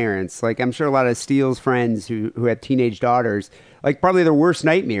white parents, like I'm sure a lot of Steele's friends who have teenage daughters, like probably their worst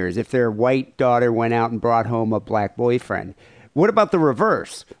nightmares if their white daughter went out and brought home a black boyfriend. What about the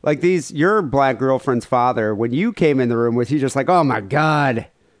reverse? Like your black girlfriend's father, when you came in the room, was he just like, oh my God?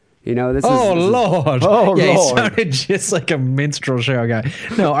 Lord. Oh, yeah, Lord. He sounded just like a minstrel show guy.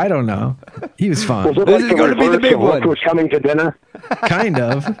 No, I don't know. He was fun. This is going to be the big one. Was coming to dinner? Kind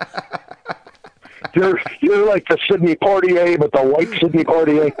of. You're like the Sidney Poitier, but the white Sidney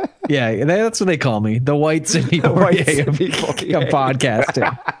Poitier. Yeah, that's what they call me. The white Sidney Poitier of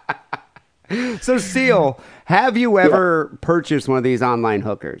podcasting. So, Steele, have you ever purchased one of these online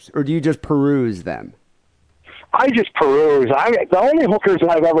hookers, or do you just peruse them? I just peruse. The only hookers that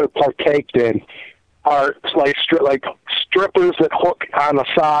I've ever partaked in are like strippers that hook on the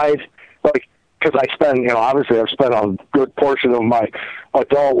side, like, because I spend, obviously I've spent a good portion of my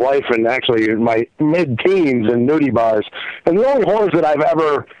adult life and actually in my mid-teens in nudie bars. And the only whores that I've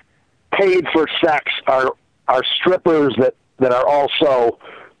ever paid for sex are strippers that are also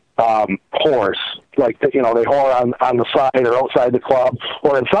whores. Like, they whore on the side or outside the club,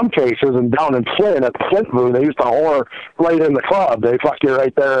 or in some cases, and down in Flint, at the Flint booth, they used to whore right in the club. They fuck you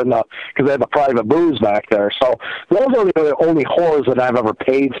right there because they have a private booze back there. So those are the only whores that I've ever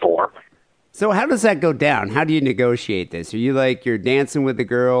paid for. So how does that go down? How do you negotiate this? Are you like, you're dancing with the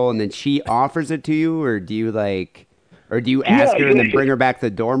girl and then she offers it to you, or do you ask her and then bring her back to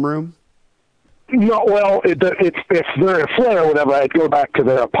the dorm room? No, well, if they're in Flint or whatever, I'd go back to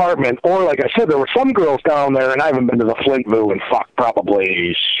their apartment. Or, like I said, there were some girls down there, and I haven't been to the Flint Boo in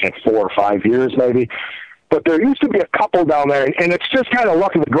probably 4 or 5 years, maybe. but there used to be a couple down there, and it's just kind of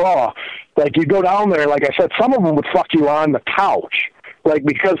luck of the draw. Like, you go down there, like I said, some of them would fuck you on the couch. Like,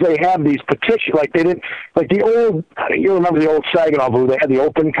 because they have these petitions, like they didn't, like the old, you remember the old Saginaw Voo, they had the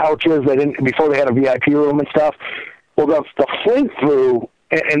open couches, they didn't, before they had a VIP room and stuff. Well, the Flint Voo,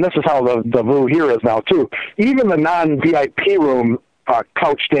 and this is how the Voo here is now too, even the non-VIP room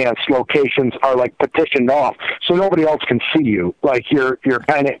couch dance locations are like petitioned off, so nobody else can see you. Like, you're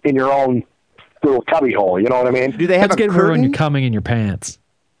kind of in your own little cubby hole, you know what I mean? Do they have That's a good for when curtain? you're coming in your pants.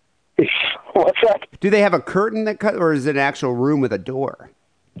 What's that? Do they have a curtain that cut, or is it an actual room with a door?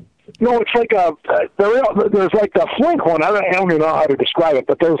 No, it's like there's like the Flink one. I don't even know how to describe it,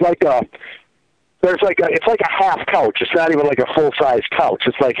 but it's like a half couch. It's not even like a full size couch.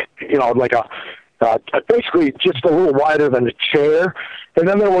 It's like, you know, like basically just a little wider than a chair. And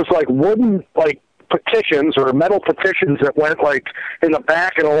then there was like wooden like petitions or metal petitions that went like in the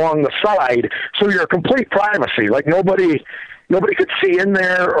back and along the side, so you're complete privacy. Like nobody could see in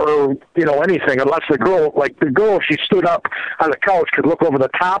there or, you know, anything, unless the girl, if she stood up on the couch, could look over the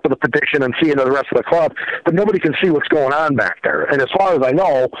top of the petition and see into the rest of the club, but nobody can see what's going on back there. And as far as I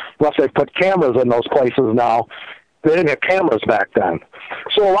know, unless they put cameras in those places now, they didn't have cameras back then.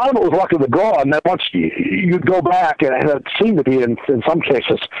 So a lot of it was luck of the draw, and then once you'd go back, and it seemed to be in some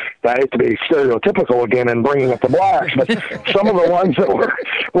cases, I hate to be stereotypical again and bringing up the blacks, but some of the ones that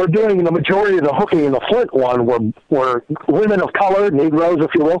were doing the majority of the hooking in the Flint one were women of color, Negroes, if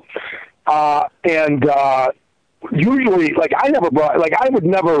you will, and usually, like, I would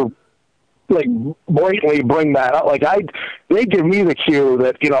never like blatantly bring that up. Like, they give me the cue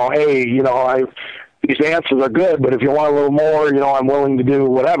that, you know, hey, you know, these dances are good, but if you want a little more, you know, I'm willing to do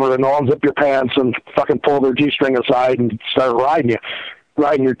whatever, and they'll unzip your pants and fucking pull their G-string aside and start riding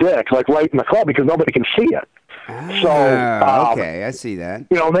your dick, like right in the club, because nobody can see it. Okay, I see that.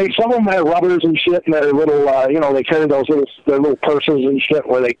 You know, some of them have rubbers and shit, and their little, you know, they carry their little purses and shit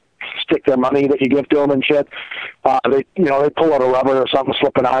where they stick their money that you give to them and shit. They pull out a rubber or something,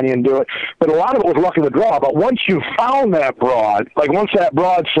 slip it on you and do it. But a lot of it was luck of the draw. But once you found that broad, like once that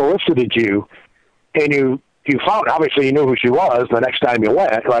broad solicited you, and you found, obviously you knew who she was the next time you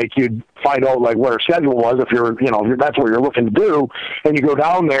went, like you'd find out like where her schedule was if that's what you're looking to do, and you go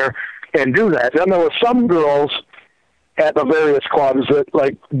down there and do that. Then there were some girls at the various clubs that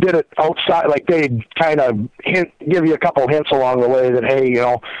like did it outside, like they'd kind of give you a couple hints along the way that, hey, you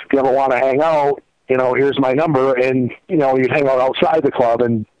know, if you ever want to hang out, you know, here's my number, and, you know, you'd hang out outside the club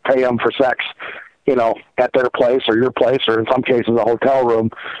and pay them for sex, you know, at their place or your place, or in some cases a hotel room.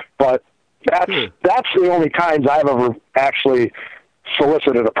 But that's the only times I've ever actually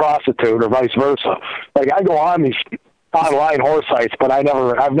solicited a prostitute, or vice versa. Like, I go on these online horse sites, but I've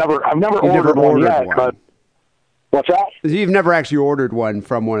never ordered one yet. But what's that? You've never actually ordered one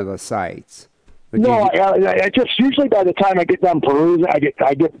from one of the sites. No, I just usually by the time I get done perusing,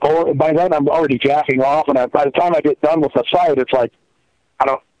 I get bored. By then I'm already jacking off, and by the time I get done with the site, it's like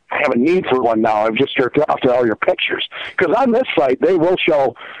I have a need for one now. I've just jerked off to all your pictures, because on this site they will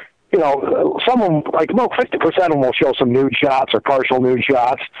show. You know, some of them, like about 50% of them will show some nude shots or partial nude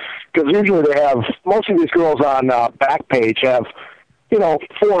shots, because usually they have, most of these girls on Backpage have, you know,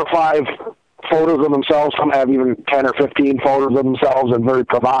 4 or 5 photos of themselves. Some have even 10 or 15 photos of themselves in very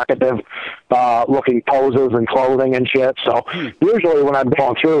provocative looking poses and clothing and shit. So usually when I'm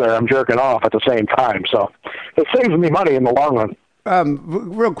going through there, I'm jerking off at the same time. So it saves me money in the long run.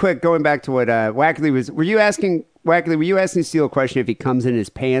 Real quick, going back to what Wackley was, were you asking Steele a question if he comes in his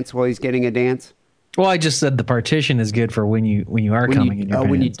pants while he's getting a dance? Well, I just said the partition is good for when you are coming in your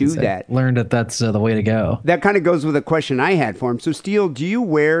pants. When you do that. Learned that's the way to go. That kind of goes with a question I had for him. So, Steele, do you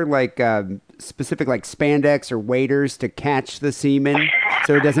wear like specific like spandex or waders to catch the semen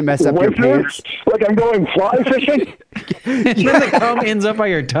so it doesn't mess up your pants? Like I'm going fly fishing? Then the cum ends up by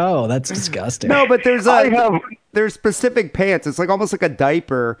your toe. That's disgusting. No, but there's specific pants. It's like almost like a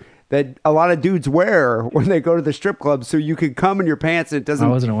diaper that a lot of dudes wear when they go to the strip club, so you can come in your pants and it doesn't. I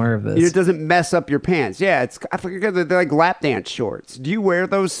wasn't aware of this. It doesn't mess up your pants. Yeah, I forget they're like lap dance shorts. Do you wear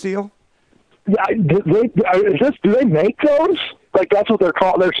those, Steele? Yeah, do they make those? Like that's what they're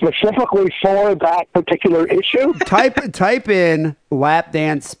called? They're specifically for that particular issue? Type in lap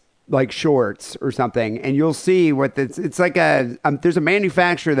dance like shorts or something, and you'll see what it's like. There's a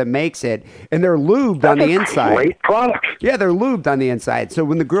manufacturer that makes it, and they're lubed on the inside. Great product. Yeah, they're lubed on the inside. So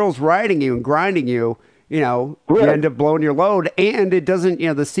when the girl's riding you and grinding you, you end up blowing your load, and it doesn't,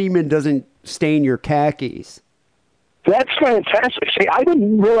 the semen doesn't stain your khakis. That's fantastic. See, I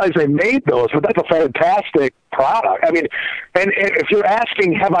didn't realize they made those, but that's a fantastic product. I mean, and if you're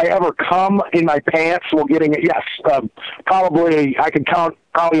asking, have I ever come in my pants while getting it? Yes, probably. I could count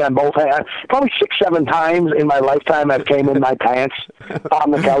probably on both hands, probably 6-7 times in my lifetime I've came in my pants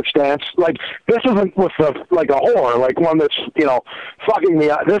on the couch dance. Like, this isn't with like a whore, like one that's, fucking me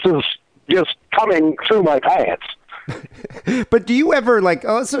up. This is just coming through my pants. But do you ever, like,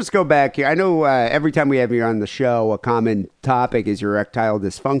 let's just go back here. I know every time we have you on the show, a common topic is your erectile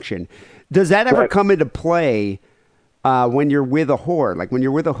dysfunction. Does that ever come into play when you're with a whore? Like when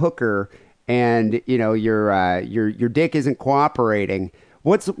you're with a hooker and, your dick isn't cooperating,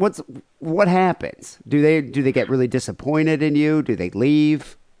 what happens? Do they get really disappointed in you? Do they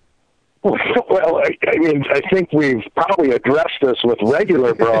leave? Well, I think we've probably addressed this with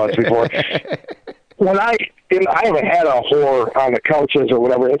regular broads before. When I haven't had a whore on the couches or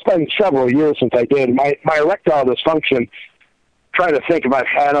whatever. It's been several years since I did. My erectile dysfunction, trying to think if I've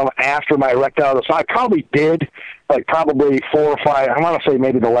had them after my erectile dysfunction. I probably did, like probably 4 or 5. I want to say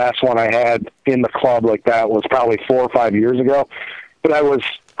maybe the last one I had in the club like that was probably 4 or 5 years ago. But I was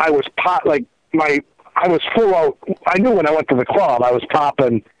full out. I knew when I went to the club I was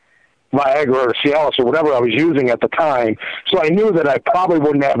popping Viagra or Cialis or whatever I was using at the time. So I knew that I probably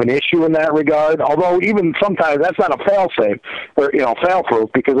wouldn't have an issue in that regard. Although even sometimes that's not a fail-safe or,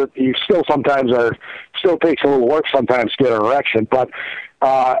 fail-proof, because you still sometimes still takes a little work sometimes to get an erection. But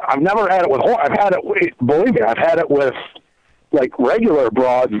I've never had it with, I've had it, believe me, I've had it with like regular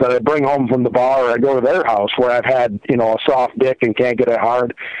broads that I bring home from the bar, or I go to their house where I've had, a soft dick and can't get it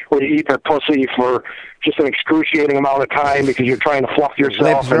hard, where you eat their pussy for just an excruciating amount of time because you're trying to fluff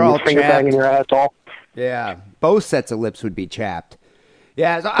yourself and you're finger banging your asshole. Yeah, both sets of lips would be chapped.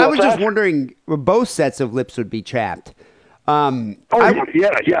 Yeah, so I was just wondering, both sets of lips would be chapped. Yeah. And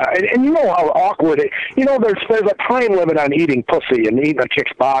you know how awkward it, there's a time limit on eating pussy and eating a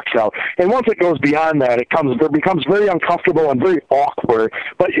chick's box out. And once it goes beyond that, it becomes very uncomfortable and very awkward.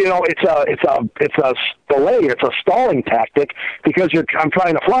 But it's a delay, it's a stalling tactic because I'm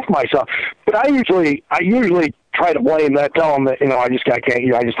trying to fluff myself. But I usually try to blame that, tell them that, I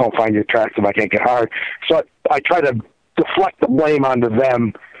just don't find you attractive, I can't get hard. So I try to deflect the blame onto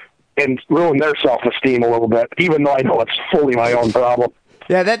them and ruin their self-esteem a little bit, even though I know it's fully my own problem.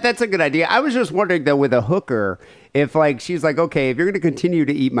 Yeah, that's a good idea. I was just wondering, though, with a hooker, if, she's like, okay, if you're going to continue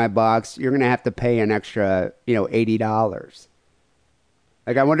to eat my box, you're going to have to pay an extra, $80.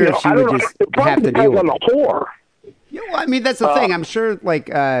 Like, I wonder if she would just have to deal with it. On the whore. I mean, that's the thing. I'm sure,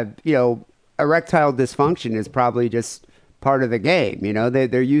 erectile dysfunction is probably just part of the game.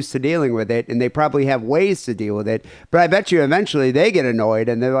 They're used to dealing with it, and they probably have ways to deal with it. But I bet you eventually they get annoyed,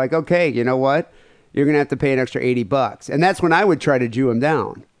 and they're like, okay, you know what? You're going to have to pay an extra $80. And that's when I would try to Jew them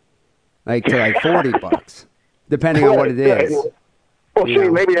down, to $40, depending on what it is. Well, see,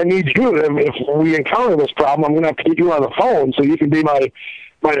 maybe I need you. If we encounter this problem, I'm going to have to get you on the phone so you can be my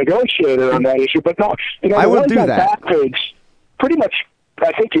negotiator on that issue. But no, I will do that. Backpage, pretty much,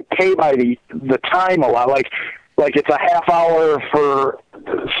 I think you pay by the time a lot. Like it's a half hour for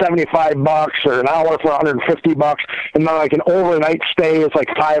 $75 or an hour for $150, and then like an overnight stay is like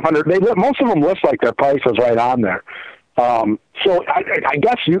 $500. Most of them list like their prices right on there. So I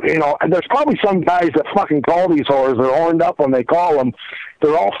guess there's probably some guys that fucking call these whores. They're horned up when they call them.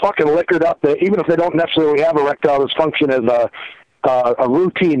 They're all fucking liquored up. Even if they don't necessarily have erectile dysfunction as a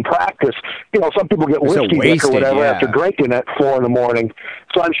routine practice, some people get whiskey dick or whatever after drinking at 4 a.m.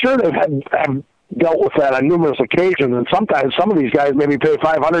 So I'm sure they've have dealt with that on numerous occasions, and sometimes some of these guys maybe pay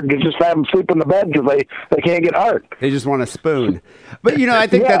 $500 to just have them sleep in the bed because they can't get hard. They just want a spoon. But I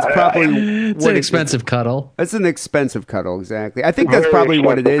think that's probably it's an expensive cuddle. It's an expensive cuddle, exactly. I think that's probably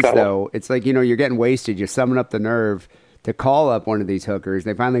what it is, though. It's like you're getting wasted, you're summing up the nerve to call up one of these hookers.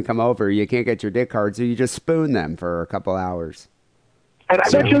 They finally come over, you can't get your dick hard, so you just spoon them for a couple hours. And I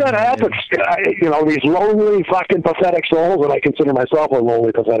bet you that happens. These lonely, fucking pathetic souls, and I consider myself a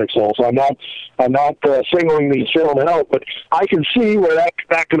lonely, pathetic soul. So I'm not singling these gentlemen out, but I can see where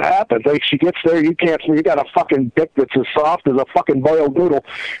that can happen. Like she gets there, you got a fucking dick that's as soft as a fucking boiled noodle,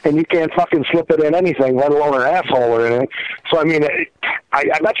 and you can't fucking slip it in anything, let alone her asshole or anything. So I mean,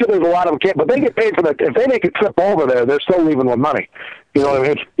 I bet you there's a lot of them can't, but they get paid for that. If they make a trip over there, they're still leaving with money. You know what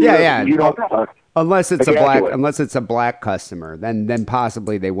I mean? Yeah. You don't. Unless it's a black customer, then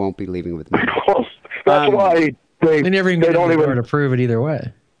possibly they won't be leaving with money. That's why they never even get to prove it either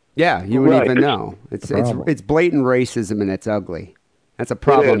way. Yeah, you wouldn't even know. It's blatant racism and it's ugly. That's a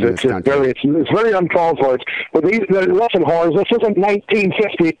problem in this country. It's very uncalled for. But listen, whores, this isn't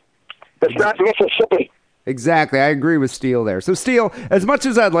 1950. It's not Mississippi. Exactly. I agree with Steele there. So, Steele, as much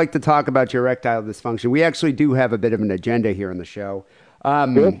as I'd like to talk about your erectile dysfunction, we actually do have a bit of an agenda here on the show.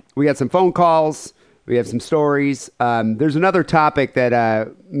 We got some phone calls. We have some stories. There's another topic that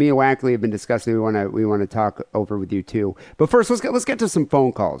me and Wackley have been discussing. We want to talk over with you too. But first, let's get to some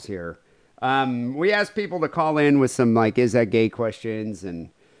phone calls here. We asked people to call in with some like, is that gay questions and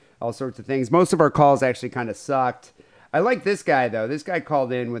all sorts of things. Most of our calls actually kind of sucked. I like this guy though. This guy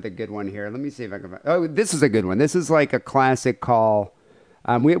called in with a good one here. Let me see if I can find. Oh, this is a good one. This is like a classic call.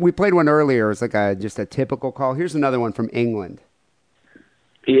 We played one earlier. It's like just a typical call. Here's another one from England.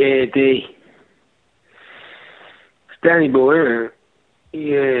 Yeah, D. It's Danny Boy, isn't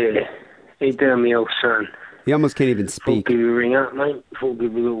it? Yeah. Hey, damn, me old son. He almost can't even speak. Thought give you a ring up, mate. Thought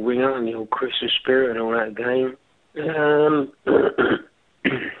give you a little ring up and the old Christmas spirit and all that game.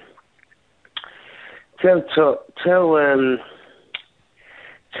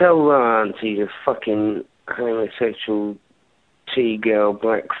 Tell Lance he's a fucking homosexual T-girl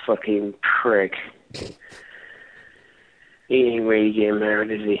black fucking prick. He ain't really getting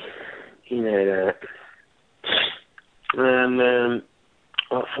married, is he? You know that. And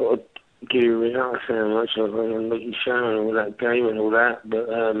I thought I'd give you a ring up so much. I was going to look you show and all that game and all that, but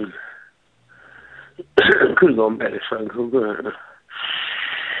could have gone better, phone call, couldn't it?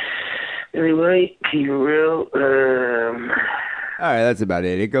 Anyway, keep it real. All right, that's about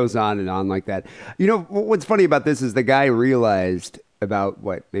it. It goes on and on like that. You know, what's funny about this is the guy realized about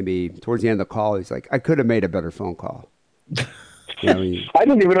maybe towards the end of the call, he's like, I could have made a better phone call. You know, I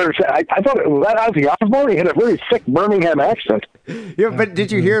didn't even understand. I thought it was that Ozzy Osbourne. He had a very thick Birmingham accent. Yeah, but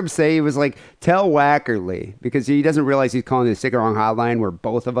did you hear him say he was like, tell Wackerly, because he doesn't realize he's calling the Sick and Wrong hotline where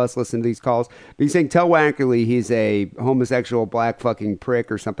both of us listen to these calls. But he's saying, tell Wackerly he's a homosexual black fucking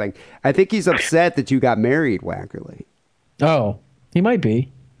prick or something. I think he's upset that you got married, Wackerly. Oh, he might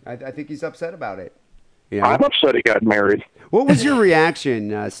be. I think he's upset about it. You know? I'm upset he got married. What was your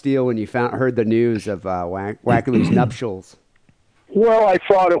reaction, Steele, when you heard the news of Wackerly's nuptials? Well, I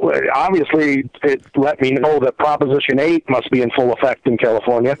thought obviously it let me know that Proposition 8 must be in full effect in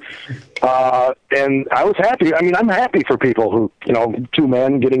California. And I was happy. I mean, I'm happy for people who, two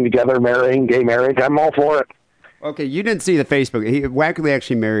men getting together, marrying, gay marriage. I'm all for it. Okay, you didn't see the Facebook. Wackerly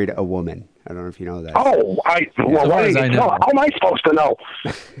actually married a woman. I don't know if you know that. Oh, why did you know? How am I supposed to know?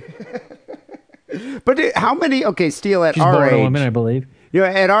 But how many? Okay, Steele, at She's our born age, a woman, I believe.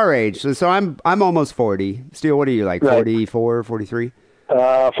 At our age. So I'm almost 40. Steele, what are you like? 44, 43?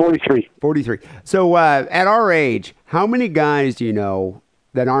 43. 43. So at our age, how many guys do you know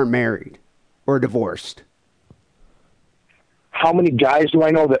that aren't married or divorced? How many guys do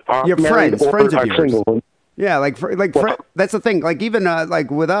I know that aren't married friends or of are yours. single? Yeah, that's the thing. Like even like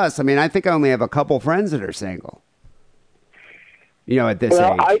with us, I mean, I think I only have a couple friends that are single. At this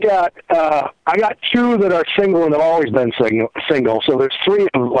age. I got two that are single and have always been single. So there's three of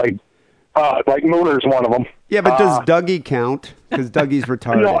them, like Mooner's one of them. Yeah, but does Dougie count? Because Dougie's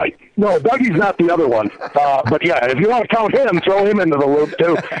retarded. No, Dougie's not the other one. But yeah, if you want to count him, throw him into the loop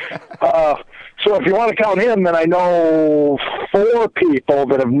too. So if you want to count him, then I know 4 people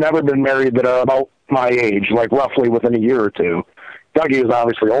that have never been married that are about my age, like roughly within a year or two. Dougie is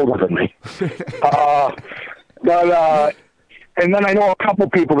obviously older than me. And then I know a couple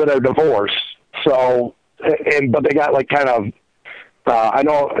people that are divorced. So, but they got like kind of, I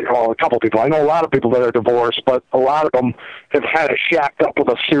know a couple people. I know a lot of people that are divorced, but a lot of them have kind of shacked up with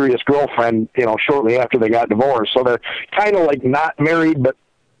a serious girlfriend, shortly after they got divorced. So they're kind of like not married, but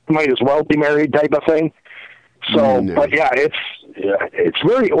might as well be married type of thing. So, but yeah, it's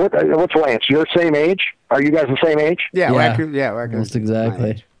very. What's Lance? You're the same age? Are you guys the same age? Yeah, almost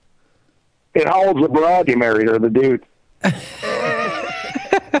exactly. And how old's the broad you married, or the dude?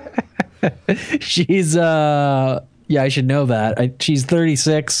 She's I should know that. She's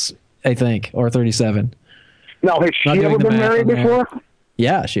 36, I think, or 37. Now, has she ever been married before?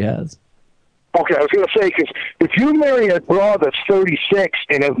 Yeah, she has. Okay, I was going to say, because if you marry a broad that's 36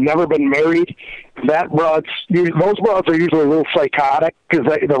 and has never been married, those broads are usually a little psychotic, because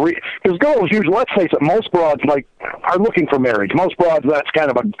girls usually, let's face it, most broads are looking for marriage. Most broads, that's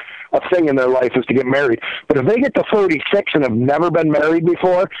kind of a thing in their life, is to get married. But if they get to 36 and have never been married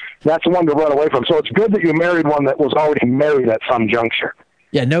before, that's one to run away from. So it's good that you married one that was already married at some juncture.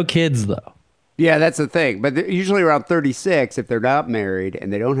 Yeah, no kids, though. Yeah, that's the thing. But usually around 36, if they're not married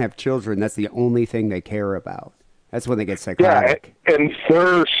and they don't have children, that's the only thing they care about. That's when they get psychotic. Yeah, and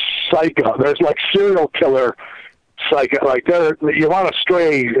they're psycho. There's like serial killer psycho. Like you want to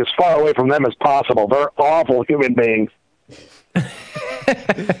stray as far away from them as possible. They're awful human beings.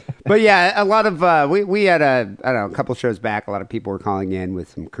 But yeah, a lot of we had a couple shows back. A lot of people were calling in with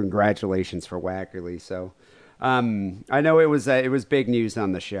some congratulations for Wackerly. So I know it was big news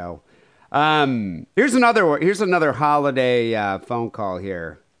on the show. Here's another holiday phone call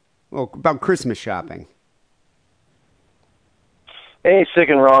here. Well, about Christmas shopping. Hey, Sick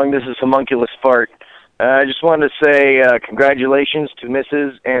and Wrong. This is Homunculus Fart. I just wanted to say congratulations to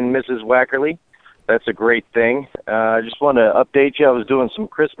Mrs. and Mrs. Wackerly. That's a great thing. I just want to update you. I was doing some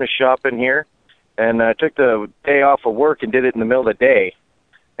Christmas shopping here, and I took the day off of work and did it in the middle of the day.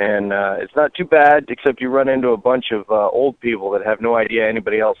 And it's not too bad, except you run into a bunch of old people that have no idea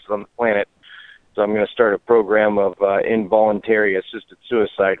anybody else is on the planet. So I'm going to start a program of involuntary assisted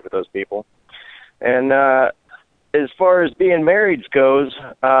suicide with those people. And as far as being married goes,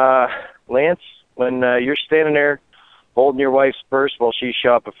 Lance, when you're standing there holding your wife's purse while she's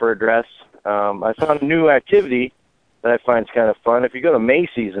shopping for a dress, I found a new activity that I find is kind of fun. If you go to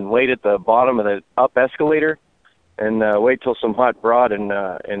Macy's and wait at the bottom of the up escalator and wait till some hot broad in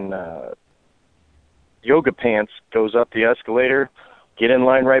yoga pants goes up the escalator, get in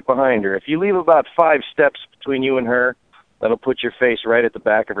line right behind her. If you leave about 5 steps between you and her, that'll put your face right at the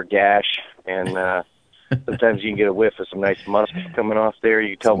back of her gash, and sometimes you can get a whiff of some nice musk coming off there.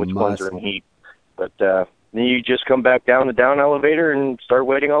 You can tell which ones are in heat. But then you just come back down the down elevator and start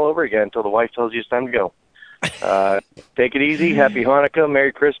waiting all over again until the wife tells you it's time to go. Take it easy. Happy Hanukkah.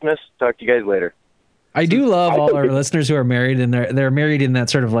 Merry Christmas. Talk to you guys later. I do love all our listeners who are married, and they're married in that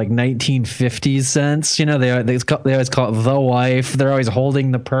sort of like 1950s sense. You know, they always call it the wife. They're always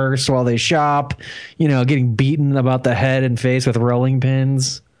holding the purse while they shop. You know, getting beaten about the head and face with rolling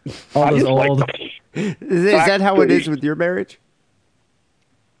pins. All those old. Is that how it is with your marriage?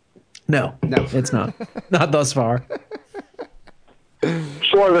 No, it's not. Not thus far.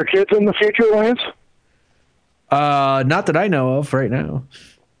 So are there kids in the future, Lance? Not that I know of right now.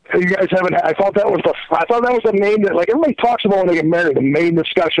 You guys haven't. I thought that was the main. Like everybody talks about when they get married. The main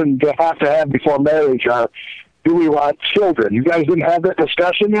discussion they have to have before marriage are, do we want children? You guys didn't have that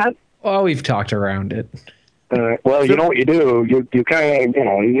discussion yet. Well, we've talked around it. Well, you know what you do. You kind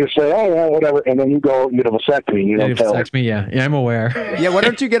of, you just say, oh, yeah, whatever, and then you go get a vasectomy. You don't tell. Vasectomy, yeah, I'm aware. Yeah, why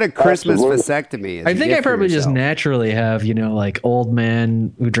don't you get a Christmas vasectomy? I think I probably just naturally have, like old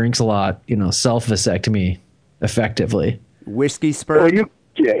man who drinks a lot, self vasectomy effectively. Whiskey sperm. Well,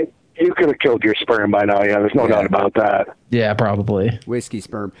 you could have killed your sperm by now. Yeah, there's no doubt about that. Yeah, probably. Whiskey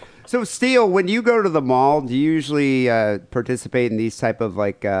sperm. So, Steele, when you go to the mall, do you usually participate in these type of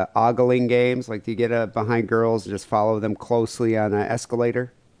like ogling games? Like, do you get behind girls and just follow them closely on an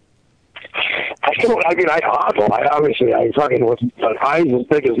escalator? I ogle. I fucking with eyes as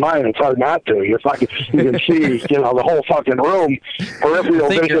big as mine. It's hard not to. You can see, the whole fucking room. Peripheral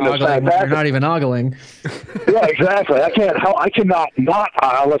vision is fantastic. You're not even ogling. Yeah, exactly. I cannot not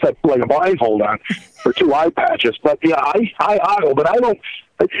unless I put like a blindfold on or 2 eye patches. But yeah, I ogle, but I don't.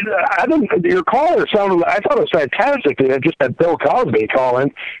 Your caller sounded. I thought it was fantastic. They just had Bill Cosby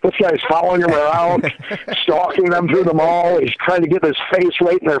calling. This guy's following him around, stalking them through the mall. He's trying to get his face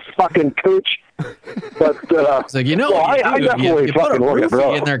right in their fucking cooch. But it's like, I definitely you fucking put a look at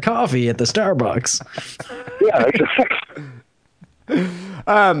bro in their coffee at the Starbucks. Yeah,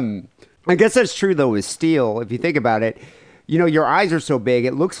 exactly. I guess that's true though with Steele. If you think about it, your eyes are so big,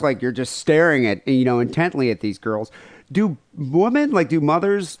 it looks like you're just staring at intently at these girls. Do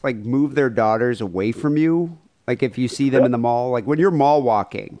mothers like move their daughters away from you? Like if you see them in the mall, like when you're mall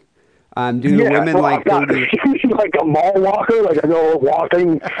walking, do the women like go to like a mall walker? Like I go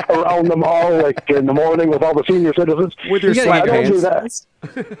walking around the mall like in the morning with all the senior citizens with your sweatpants?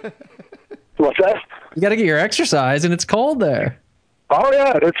 That. What's that? You got to get your exercise, and it's cold there. Oh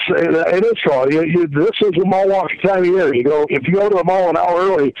yeah, it is cold. This is the mall walking time of year. If you go to the mall an hour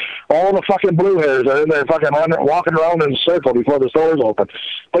early, all the fucking blue hairs are in there fucking walking around in a circle before the stores open.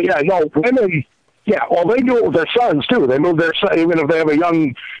 But yeah, women. Yeah, well, they do it with their sons too. They move their son, even if they have a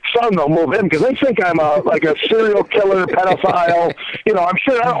young son, they'll move him because they think I'm like a serial killer, pedophile. I'm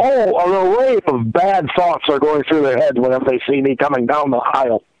sure an array of bad thoughts are going through their heads whenever they see me coming down the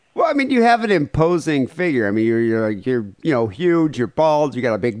aisle. Well, I mean, you have an imposing figure. I mean, you're huge, you're bald, you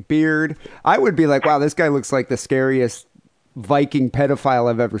got a big beard. I would be like, wow, this guy looks like the scariest Viking pedophile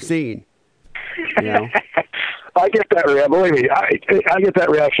I've ever seen. I get that reaction. Believe me, I get that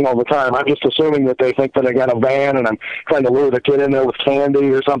reaction all the time. I'm just assuming that they think that I got a van and I'm trying to lure the kid in there with candy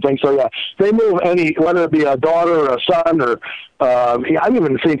or something. So yeah, they move whether it be a daughter or a son or I've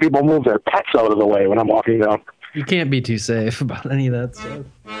even seen people move their pets out of the way when I'm walking down. You can't be too safe about any of that stuff.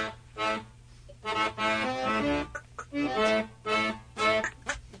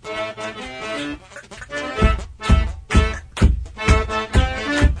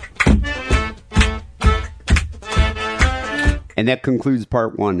 And that concludes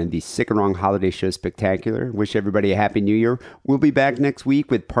part 1 of the Sick and Wrong Holiday Show Spectacular. Wish everybody a Happy New Year. We'll be back next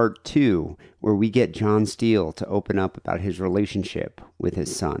week with part 2, where we get John Steele to open up about his relationship with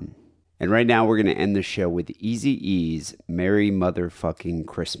his son. And right now, we're going to end the show with Eazy-E's Merry Motherfucking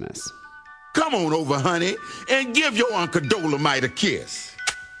Christmas. Come on over, honey, and give your Uncle Dolomite a kiss.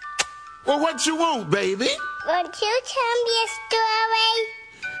 Well, what you want, baby? Won't you tell me a story?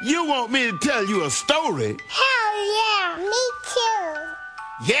 You want me to tell you a story? Hell yeah, me too.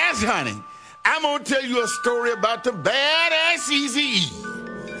 Yes, honey. I'm going to tell you a story about the badass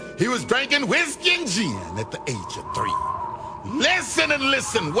Eazy-E. He was drinking whiskey and gin at the age of 3. Listen and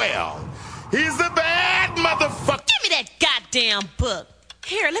listen well. He's a bad motherfucker. Give me that goddamn book.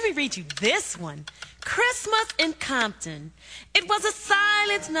 Here, let me read you this one. Christmas in Compton. It was a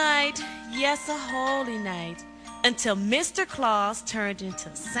silent night, yes, a holy night, until Mr. Claus turned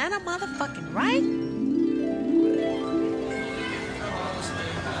into Santa motherfucking right.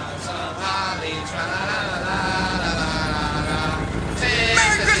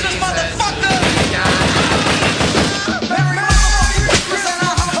 Merry Christmas, motherfucker! Merry Christmas and a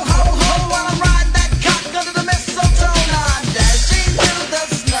ho-ho-ho while I'm riding that cock under the mistletoe. Now I'm dashing through the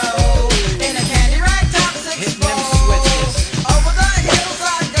snow in a candy rag toxic explode. Over the hills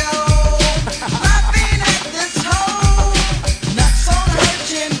I go, laughing at this hoe. Nuts on her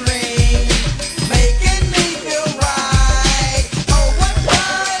chin ring, making me feel right. Oh, what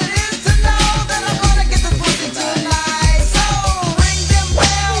fun it is to know that I'm gonna get the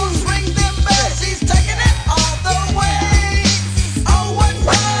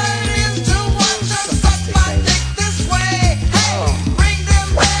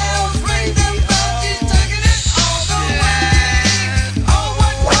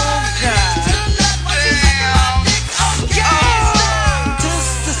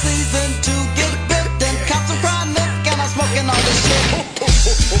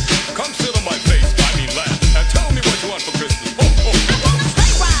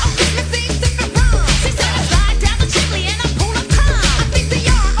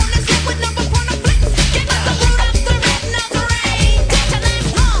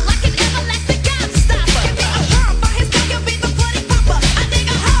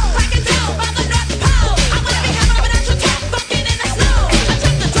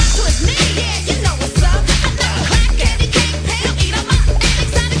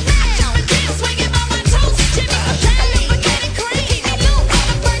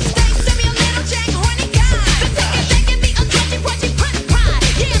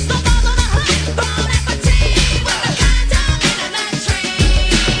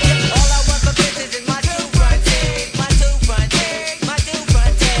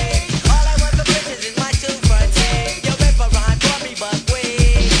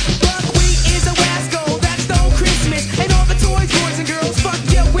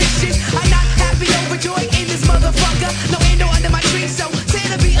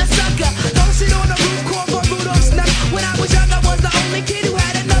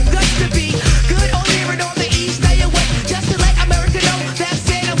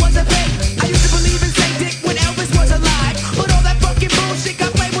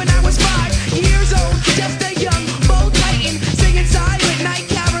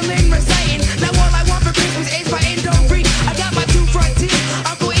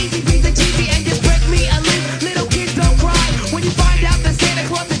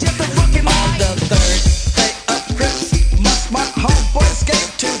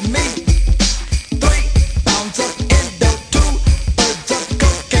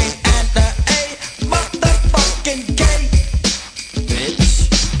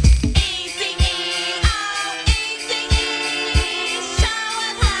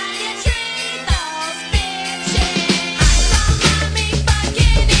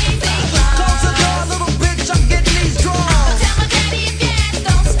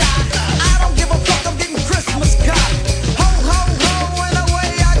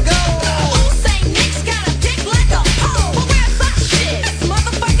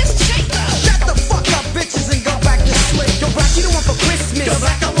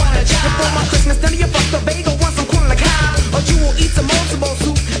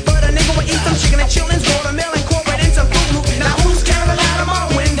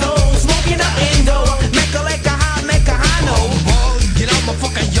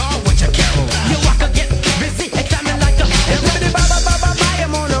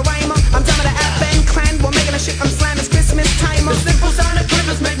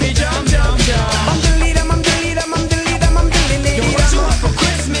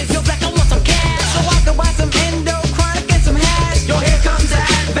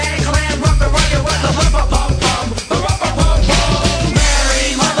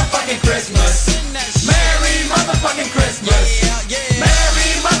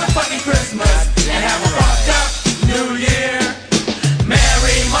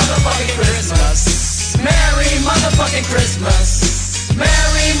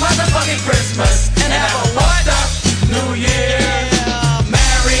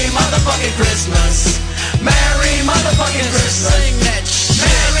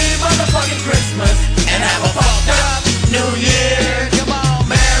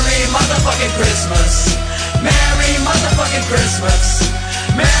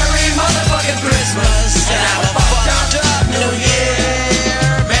and have a fucked up New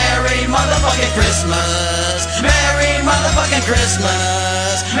Year. Merry motherfucking Christmas. Merry motherfucking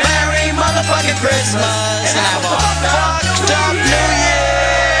Christmas. Merry motherfucking Christmas and have a fucked up New Year.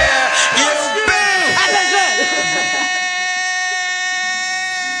 You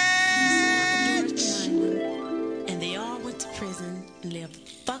And they all went to prison and lived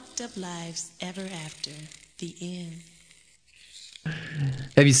fucked up lives ever after. The end.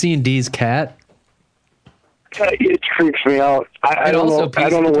 Have you seen Dee's cat? It creeps me out. I It don't also know. pees I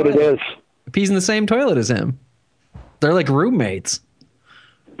don't know in the what it toilet. is. Pees in the same toilet as him. They're like roommates.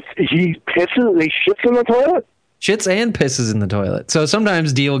 He pisses. He shits in the toilet. Shits and pisses in the toilet. So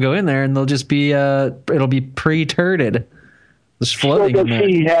sometimes Dee will go in there and they'll just be it'll be pre-turded, just floating So in does there.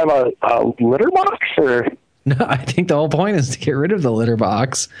 he have a litter box or? No, I think the whole point is to get rid of the litter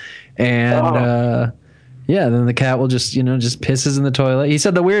box, and yeah, then the cat will just just pisses in the toilet. He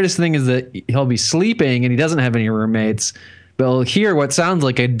said the weirdest thing is that he'll be sleeping and he doesn't have any roommates, but he'll hear what sounds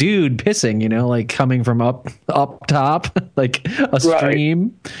like a dude pissing, like coming from up top, like a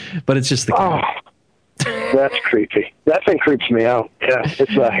stream, but it's just the cat. That's creepy. That thing creeps me out. Yeah,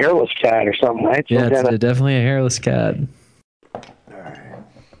 it's a hairless cat or something, right? Yeah, it's definitely a hairless cat.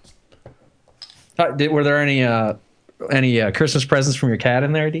 Were there any Christmas presents from your cat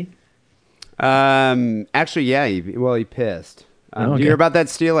in there, Dee? Actually, yeah. He pissed. Okay. Do you hear about that,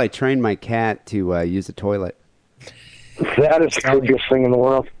 Steele? I trained my cat to use the toilet. That is the creepiest thing in the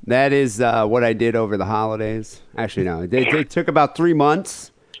world. That is what I did over the holidays. Actually, no. It took about 3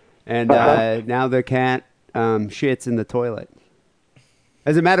 months, and now the cat shits in the toilet.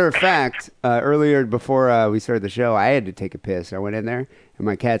 As a matter of fact, earlier before we started the show, I had to take a piss. I went in there, and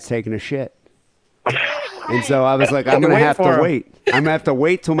my cat's taking a shit. And so I was like, I'm going to have to wait. I'm going to have to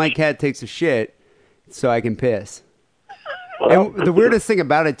wait till my cat takes a shit so I can piss. And the weirdest thing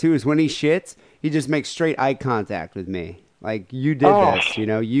about it, too, is when he shits, he just makes straight eye contact with me. Like, you did this,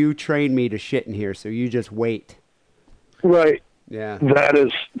 you trained me to shit in here, so you just wait. Right. Yeah.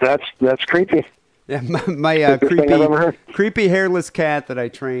 That's creepy. Yeah, my creepy hairless cat that I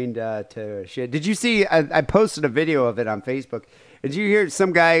trained to shit. Did you see? I posted a video of it on Facebook. Did you hear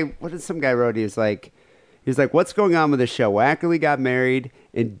some guy? What did some guy wrote? He's like, what's going on with the show? Wackerly got married,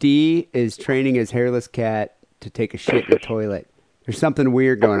 and D is training his hairless cat to take a shit in the toilet. There's something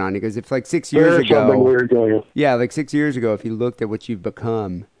weird going on. He goes, if like 6 years ago, something weird going on. Yeah, like 6 years ago, if you looked at what you've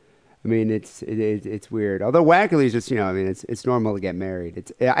become. I mean, it's weird. Although Wackerly's just, it's normal to get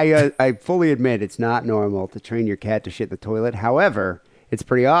married. I fully admit it's not normal to train your cat to shit in the toilet. However, it's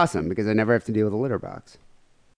pretty awesome because I never have to deal with a litter box.